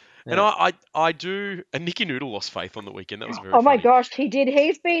 And I do. And Nicky Noodle lost faith on the weekend. That was very. Oh my gosh, he did.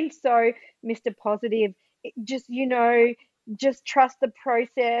 He's been so Mr. Positive. Just trust the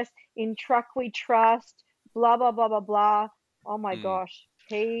process. In Truck we trust. Blah blah blah blah blah. Oh my gosh,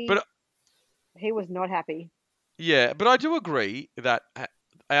 he was not happy. Yeah, but I do agree that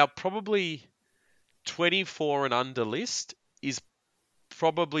our probably 24 and under list is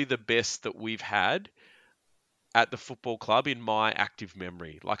probably the best that we've had at the football club in my active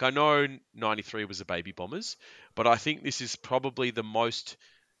memory. Like, I know 93 was a Baby Bombers, but I think this is probably the most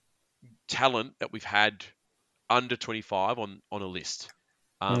talent that we've had under 25 on a list.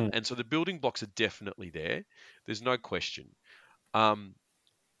 And so the building blocks are definitely there. There's no question.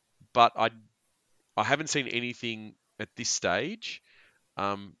 But I haven't seen anything at this stage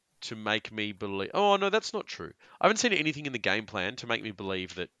to make me believe... Oh, no, that's not true. I haven't seen anything in the game plan to make me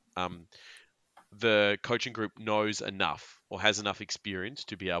believe that the coaching group knows enough or has enough experience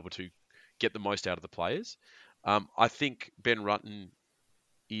to be able to get the most out of the players. I think Ben Rutten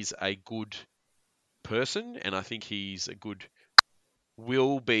is a good person, and I think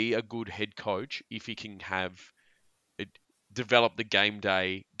will be a good head coach if he can develop the game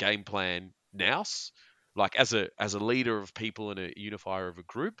day game plan nous. Like, as a leader of people and a unifier of a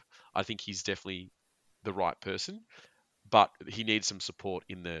group, I think he's definitely the right person, but he needs some support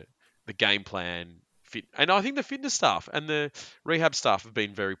in the game plan fit. And I think the fitness staff and the rehab staff have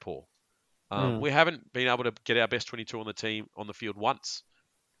been very poor. We haven't been able to get our best 22 on the team on the field once.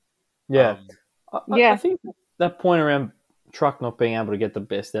 Yeah. I think that point around Truck not being able to get the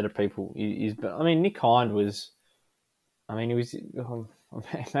best out of people is... I mean, Nick Hind was... I mean, he was...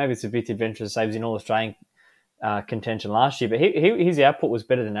 maybe it's a bit adventurous to say he was in All-Australian contention last year, but his output was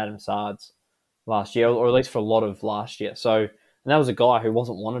better than Adam Sard's last year, or at least for a lot of last year. So, and that was a guy who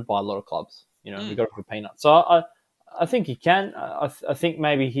wasn't wanted by a lot of clubs. We got it for peanuts. So I think he can. I think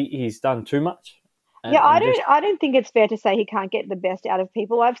maybe he's done too much. I don't think it's fair to say he can't get the best out of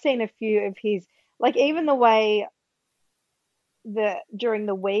people. I've seen a few of his, like, even the way during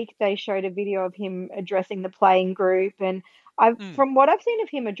the week they showed a video of him addressing the playing group, and from what I've seen of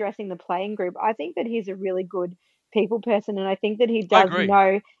him addressing the playing group, I think that he's a really good people person, and I think that he does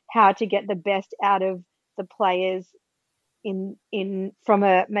know how to get the best out of the players from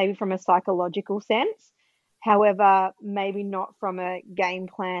a psychological sense. However, maybe not from a game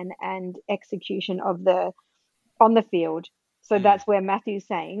plan and execution on the field. So that's where Matthew's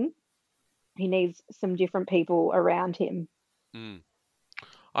saying he needs some different people around him.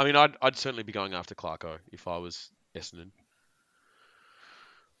 I mean, I'd certainly be going after Clarko if I was Essendon.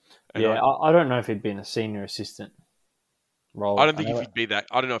 And I don't know if he'd be in a senior assistant role. I don't think he'd be that.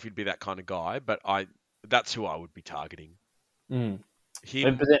 I don't know if he'd be that kind of guy, but that's who I would be targeting. But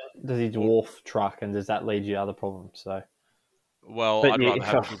then does he dwarf Truck, and does that lead you to other problems? So, well, I'd rather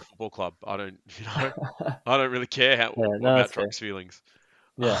have a good football club. I don't really care about Truck's feelings.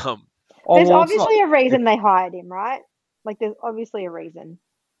 Yeah. There's obviously a reason they hired him, right? Like, there's obviously a reason.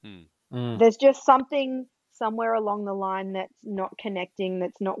 There's just something somewhere along the line that's not connecting,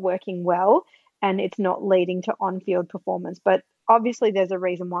 that's not working well, and it's not leading to on-field performance. But obviously there's a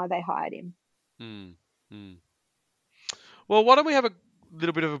reason why they hired him. Well, why don't we have a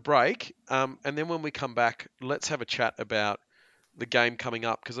little bit of a break, and then when we come back, let's have a chat about the game coming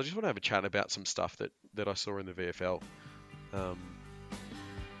up, because I just want to have a chat about some stuff that I saw in the VFL.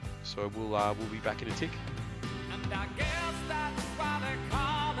 So we'll be back in a tick. I guess that's why they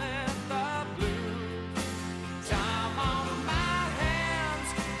call it the blues. Time on my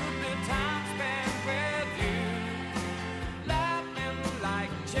hands, good time spent with you. Laughing like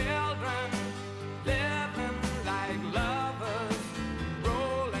children, living like lovers,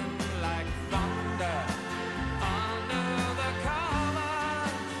 rolling like thunder under the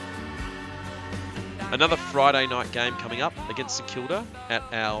covers. Another Friday night game coming up against St Kilda at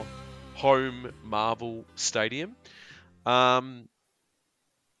our home Marvel Stadium. By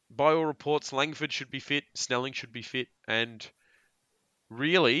all reports, Langford should be fit, Snelling should be fit, and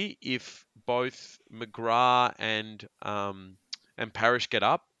really, if both McGrath and Parrish get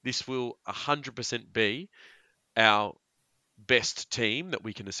up, this will 100% be our best team that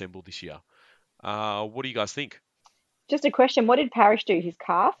we can assemble this year. What do you guys think? Just a question. What did Parrish do? His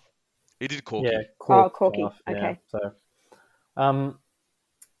calf? He did Corky. Yeah, Oh, Corky. calf, yeah. Okay. So,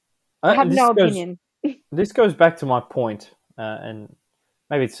 I have this no goes- opinion. This goes back to my point, and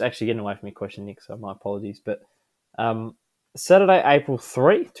maybe it's actually getting away from your question, Nick, so my apologies. But Saturday, April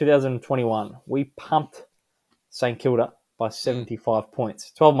 3, 2021, we pumped St Kilda by 75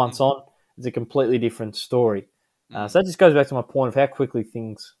 points. 12 months on, it's a completely different story. So that just goes back to my point of how quickly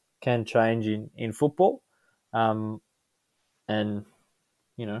things can change in football. And,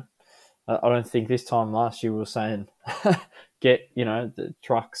 you know, I don't think this time last year we were saying, get, the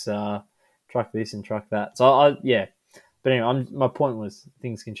trucks, truck this and truck that. So, yeah. But anyway, my point was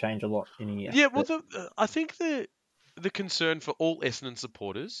things can change a lot in a year. Yeah, well, I think the concern for all Essendon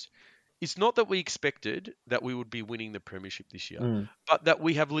supporters is not that we expected that we would be winning the premiership this year, but that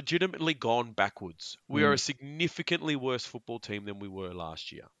we have legitimately gone backwards. We are a significantly worse football team than we were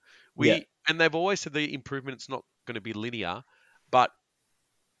last year. And they've always said the improvement's not going to be linear, but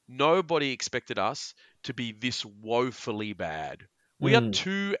nobody expected us to be this woefully bad. We are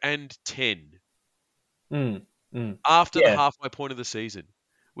 2-10 after the halfway point of the season.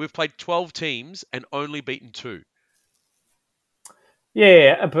 We've played 12 teams and only beaten 2.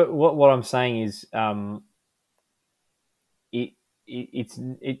 Yeah, but what I'm saying is,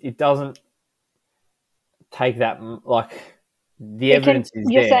 it doesn't take that, like, the evidence is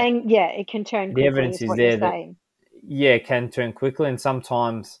You're there. saying, yeah, it can turn quickly. The evidence is what there you're that, saying. yeah, it can turn quickly, and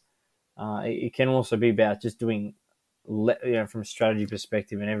sometimes it can also be about just doing, from a strategy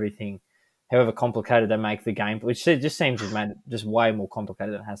perspective and everything, however complicated they make the game, which just seems to have made it just way more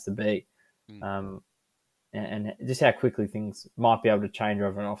complicated than it has to be. And just how quickly things might be able to change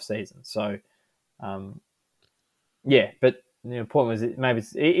over an off season. So, yeah, but the point was maybe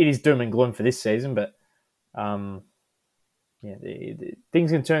it is doom and gloom for this season, but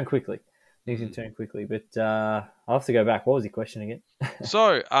things can turn quickly. But I'll have to go back. What was your question again?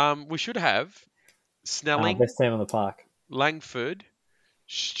 So we should have Snelling, best team on the park. Langford,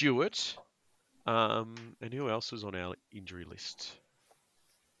 Stewart, and who else was on our injury list?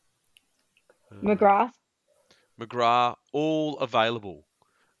 McGrath. McGrath, all available.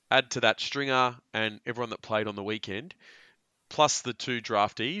 Add to that Stringer and everyone that played on the weekend, plus the 2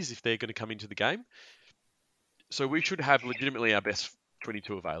 draftees if they're going to come into the game. So we should have legitimately our best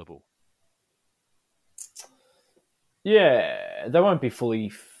 22 available. Yeah, they won't be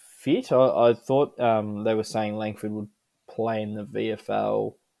fully fit. I thought they were saying Langford would play in the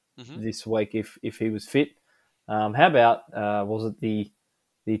VFL this week if he was fit. How about, was it the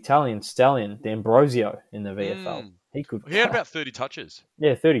Italian stallion, D'Ambrosio, in the VFL? He had about 30 touches.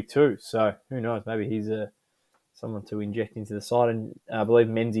 Yeah, 32. So who knows? Maybe he's someone to inject into the side. And I believe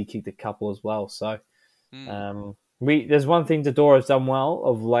Menzies kicked a couple as well. So there's one thing Dodoro's done well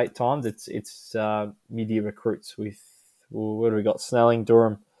of late times. It's mid-year recruits with, what do we got? Snelling,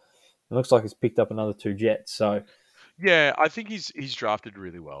 Durham. It looks like he's picked up another 2 Jets. So yeah, I think he's drafted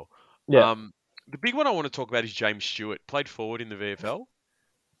really well. Yeah. The big one I want to talk about is James Stewart, played forward in the VFL.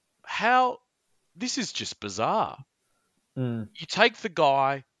 This is just bizarre. You take the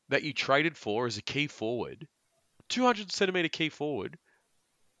guy that you traded for as a key forward, 200 centimetre key forward,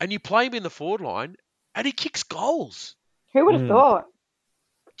 and you play him in the forward line, and he kicks goals. Who would have thought?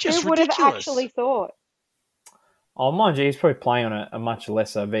 Just Who would ridiculous. have actually thought? Oh, mind you, he's probably playing on a much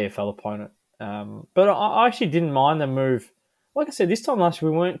lesser VFL opponent. But I actually didn't mind the move. Like I said, this time last year,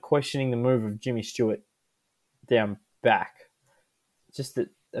 we weren't questioning the move of Jimmy Stewart down back. Just that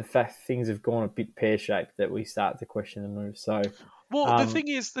the fact things have gone a bit pear-shaped that we start to question the move. So, Well,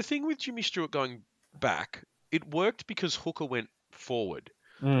 the thing with Jimmy Stewart going back, it worked because Hooker went forward.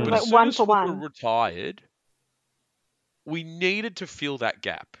 But Like as soon one as for Hooker one. retired, we needed to fill that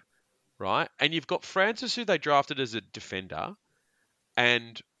gap, right? And you've got Francis, who they drafted as a defender,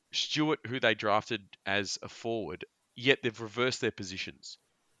 and Stewart, who they drafted as a forward, yet they've reversed their positions.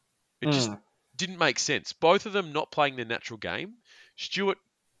 It just didn't make sense. Both of them not playing their natural game. Stewart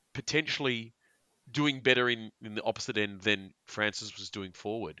potentially doing better in the opposite end than Francis was doing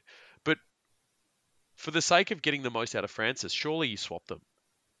forward. But for the sake of getting the most out of Francis, surely you swap them.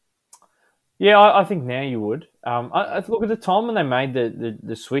 Yeah, I think now you would. I look at the time when they made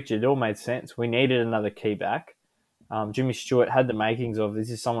the switch, it all made sense. We needed another key back. Jimmy Stewart had the makings of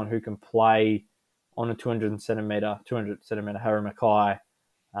this is someone who can play on a 200 centimeter Harry Mackay,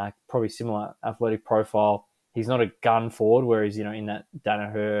 probably similar athletic profile. He's not a gun forward, whereas in that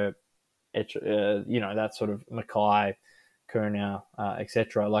Danaher, that sort of Mackay, Kurnow,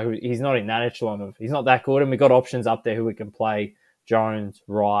 etc. Like he's not in that echelon of. He's not that good, and we got options up there who we can play Jones,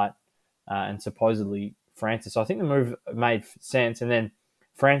 Wright, and supposedly Francis. So I think the move made sense, and then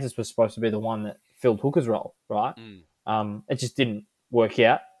Francis was supposed to be the one that filled Hooker's role, right? It just didn't work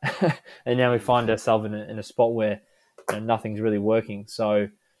out, and now we find ourselves in a spot where nothing's really working. So,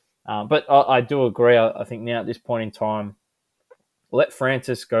 but I do agree. I think now at this point in time, let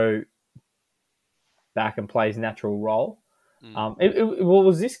Francis go back and play his natural role. What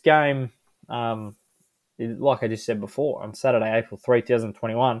was this game? Like I just said before, on Saturday, April 3,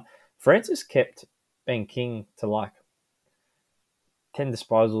 2021, Francis kept Ben King to like 10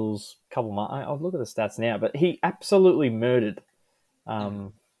 disposals, couple of months. I'll look at the stats now, but he absolutely murdered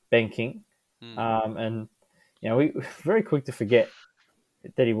Ben King. And, we were very quick to forget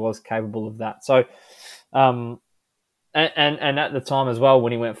that he was capable of that. So, and at the time as well,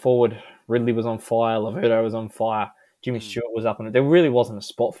 when he went forward, Ridley was on fire, Laverto was on fire, Jimmy Stewart was up on it. There really wasn't a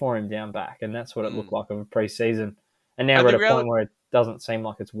spot for him down back, and that's what it looked like over pre-season. And now we're at a point where it doesn't seem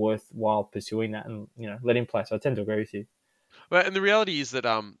like it's worthwhile pursuing that and, let him play. So I tend to agree with you. Well, and the reality is that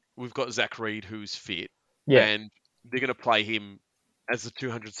we've got Zach Reed who's fit, and they're going to play him as a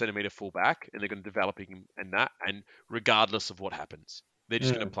 200 centimeter fullback, and they're going to develop him and regardless of what happens, they're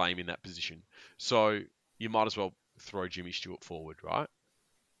just going to play him in that position. So you might as well throw Jimmy Stewart forward, right?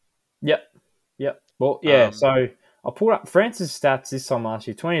 Yep. Well, yeah. So I pulled up Francis' stats this time last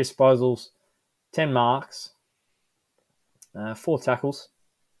year: 20 disposals, 10 marks, 4 tackles.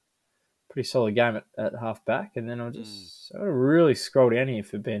 Pretty solid game at half back, and then I'll just really scroll down here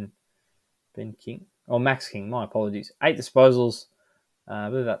for Ben King or Max King. My apologies. 8 disposals. I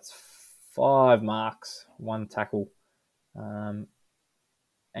believe that's 5 marks, 1 tackle, and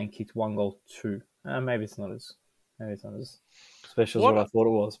kicked 1 goal, 2. Maybe it's not as special as what I thought it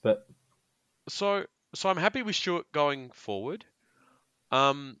was, but so I'm happy with Stewart going forward.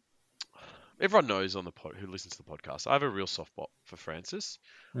 Everyone knows on the who listens to the podcast, I have a real soft spot for Francis.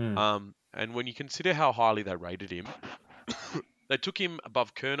 And when you consider how highly they rated him, they took him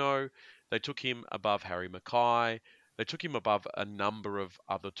above Curnow, they took him above Harry Mackay, they took him above a number of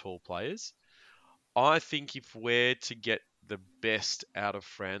other tall players. I think if we're to get the best out of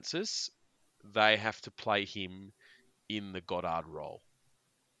Francis, they have to play him in the Goddard role.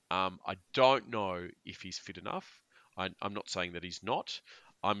 I don't know if he's fit enough. I'm not saying that he's not.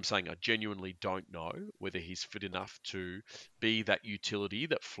 I'm saying I genuinely don't know whether he's fit enough to be that utility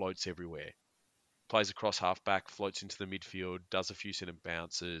that floats everywhere. Plays across halfback, floats into the midfield, does a few centre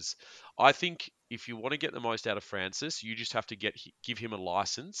bounces. I think if you want to get the most out of Francis, you just have to give him a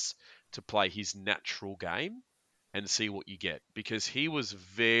license to play his natural game and see what you get. Because he was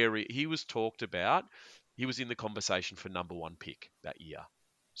talked about. He was in the conversation for number 1 pick that year.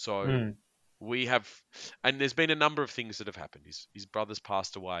 So we have, and there's been a number of things that have happened. His brother's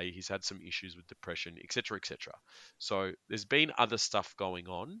passed away. He's had some issues with depression, etc., etc. So there's been other stuff going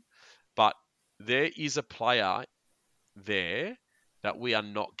on, but there is a player there that we are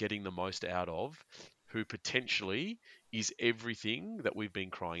not getting the most out of, who potentially is everything that we've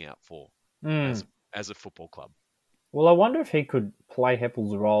been crying out for as a football club. Well, I wonder if he could play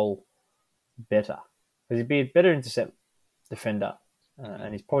Heppel's role better, because he'd be a better intercept defender.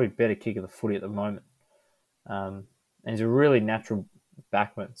 And he's probably better kick of the footy at the moment. And he's a really natural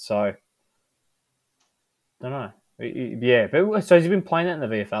backman. So, don't know. Yeah, but so he's been playing that in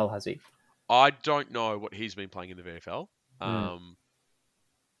the VFL, has he? I don't know what he's been playing in the VFL.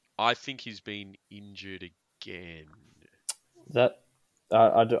 I think he's been injured again. That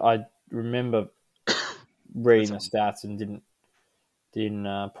I remember reading the stats and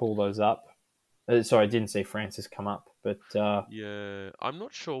didn't pull those up. Sorry, I didn't see Francis come up, but yeah, I'm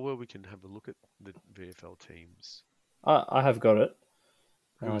not sure where we can have a look at the VFL teams. I have got it.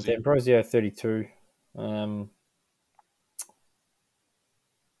 D'Ambrosio 32.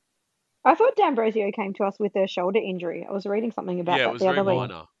 I thought D'Ambrosio came to us with a shoulder injury. I was reading something about that it was the other very week.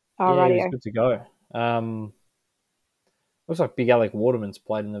 minor. Oh, yeah, radio. he's good to go. Looks like Big Alec Waterman's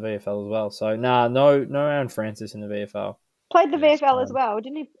played in the VFL as well. So no Aaron Francis in the VFL. Played the Yes. VFL as well,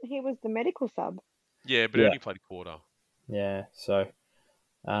 didn't he? He was the medical sub. Yeah, but Yeah. only played a quarter. Yeah, so,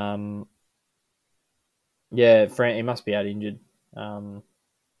 yeah, he must be out injured.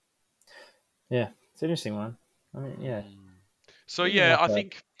 Yeah, it's an interesting one. I mean, yeah. So Even yeah, like I that.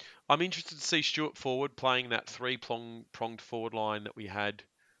 think I'm interested to see Stuart forward playing that three-pronged forward line that we had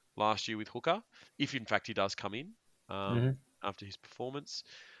last year with Hooker, if in fact he does come in Mhm. after his performance.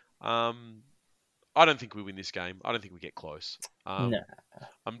 I don't think we win this game. I don't think we get close. No.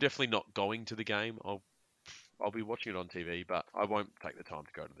 I'm definitely not going to the game. I'll be watching it on TV, but I won't take the time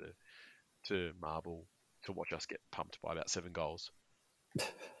to go to Marble to watch us get pumped by about 7 goals.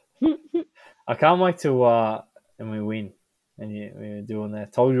 I can't wait till and we win, and we're doing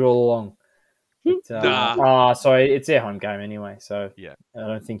that. Told you all along. But, Nah. sorry, it's their home game anyway, so Yeah. I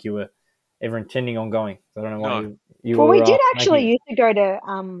don't think you were ever intending on going. So I don't know why No. you Well, were. we did actually making- used to go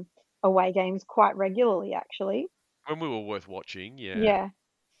to away games quite regularly, actually. When we were worth watching, yeah. Yeah.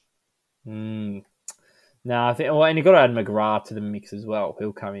 No, I think. Well, and you got to add McGrath to the mix as well.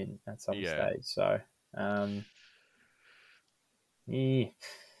 He'll come in at some Yeah. stage. So, yeah.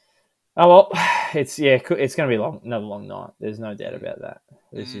 Oh well, it's going to be another long night. There's no doubt about that.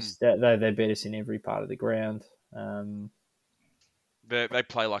 There's just they beat us in every part of the ground. They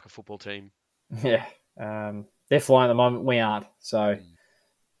play like a football team. Yeah, they're flying at the moment. We aren't. So,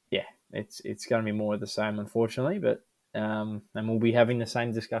 yeah, it's going to be more of the same, unfortunately. But and we'll be having the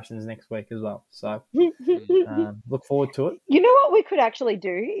same discussions next week as well. So, look forward to it. You know what we could actually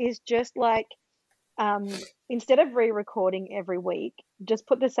do is just like instead of re-recording every week, just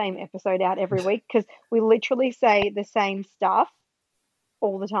put the same episode out every week because we literally say the same stuff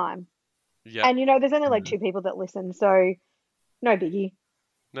all the time. Yeah. And there's only like 2 people that listen, so no biggie.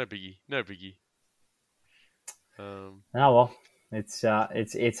 No biggie. Oh well, it's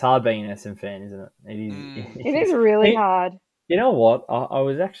hard being an SM fan, isn't it? It is. It is really hard. You know what? I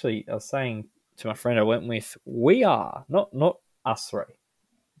was saying to my friend I went with, we are not us three,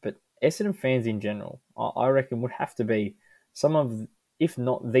 but Essendon fans in general. I reckon would have to be some of, if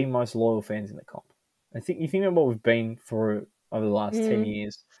not the most loyal fans in the comp. You think about what we've been through over the last 10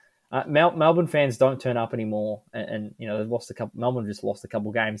 years. Melbourne fans don't turn up anymore, and they've lost a couple. Melbourne just lost a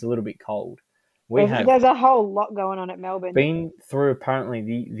couple games, a little bit cold. There's a whole lot going on at Melbourne. Been through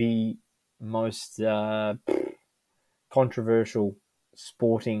apparently the most controversial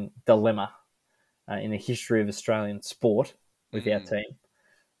sporting dilemma in the history of Australian sport with our team.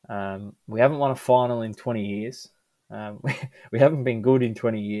 We haven't won a final in 20 years. We haven't been good in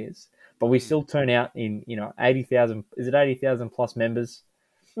 20 years, but we still turn out in 80,000. Is it 80,000 plus members?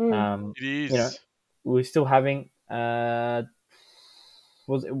 It is. We're still having.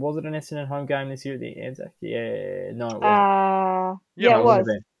 Was it an Essendon home game this year at the Anzac? Yeah, no, it wasn't. Yeah, it was.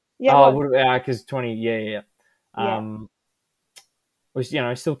 Yeah, it would have because 20. Yeah.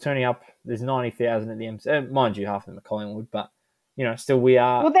 We're still turning up. There's 90,000 at the MC. Mind you, half of them are Collingwood, but still we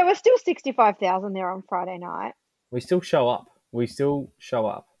are. Well, there were still 65,000 there on Friday night. We still show up.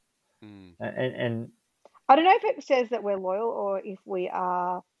 Mm. And I don't know if it says that we're loyal or if we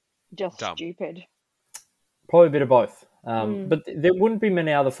are just Dumb. stupid. probably a bit of both. But there wouldn't be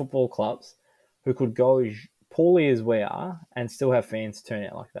many other football clubs who could go as poorly as we are and still have fans turn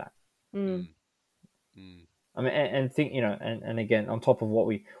out like that. I mean, and think, and again, on top of what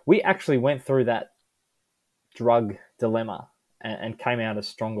we actually went through that drug dilemma and came out as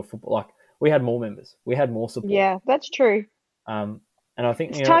stronger football. Like, we had more members, we had more support. Yeah, that's true. And I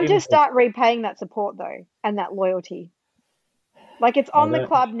think It's time to start repaying that support though, and that loyalty. Like, it's on the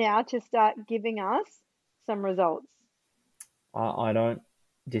club now to start giving us some results. I don't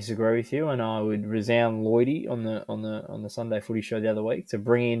disagree with you, and I would resound Lloydie on the Sunday Footy Show the other week to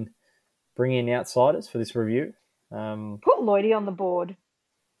bring in outsiders for this review. Put Lloydie on the board.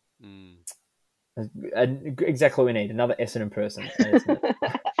 Exactly what we need, another Essendon person.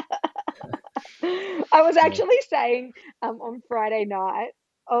 I was actually saying on Friday night,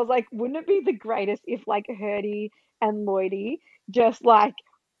 I was like, wouldn't it be the greatest if like Hurdy and Lloydie just like,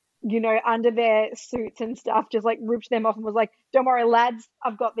 under their suits and stuff, just like ripped them off and was like, don't worry, lads,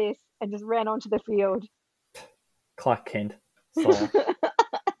 I've got this, and just ran onto the field. Clark Kent style.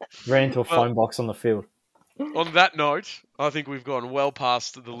 Ran into a phone box on the field. On that note, I think we've gone well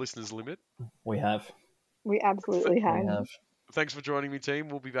past the listeners' limit. We have. We absolutely have. Thanks for joining me, team.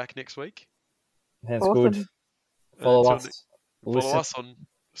 We'll be back next week. That's Awesome. good. Follow us. Follow us on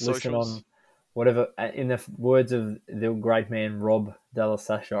Listen socials. on whatever, in the words of the great man Rob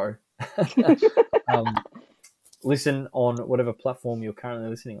Dallasacho, listen on whatever platform you're currently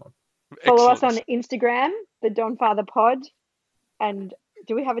listening on. Follow us Excellent. on Instagram, the Don Father Pod, and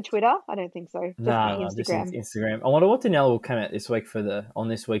Do we have a Twitter? I don't think so. Just the No, just Instagram. Instagram. I wonder what Danella will come out this week on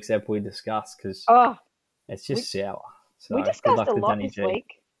this week's app we discussed, because Oh, it's just sour. So we good discussed luck a to lot Danny this G.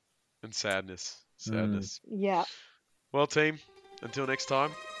 week. And sadness. Sadness. Yeah. Well, team, until next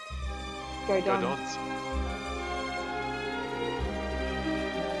time, Go go Dons. Dons.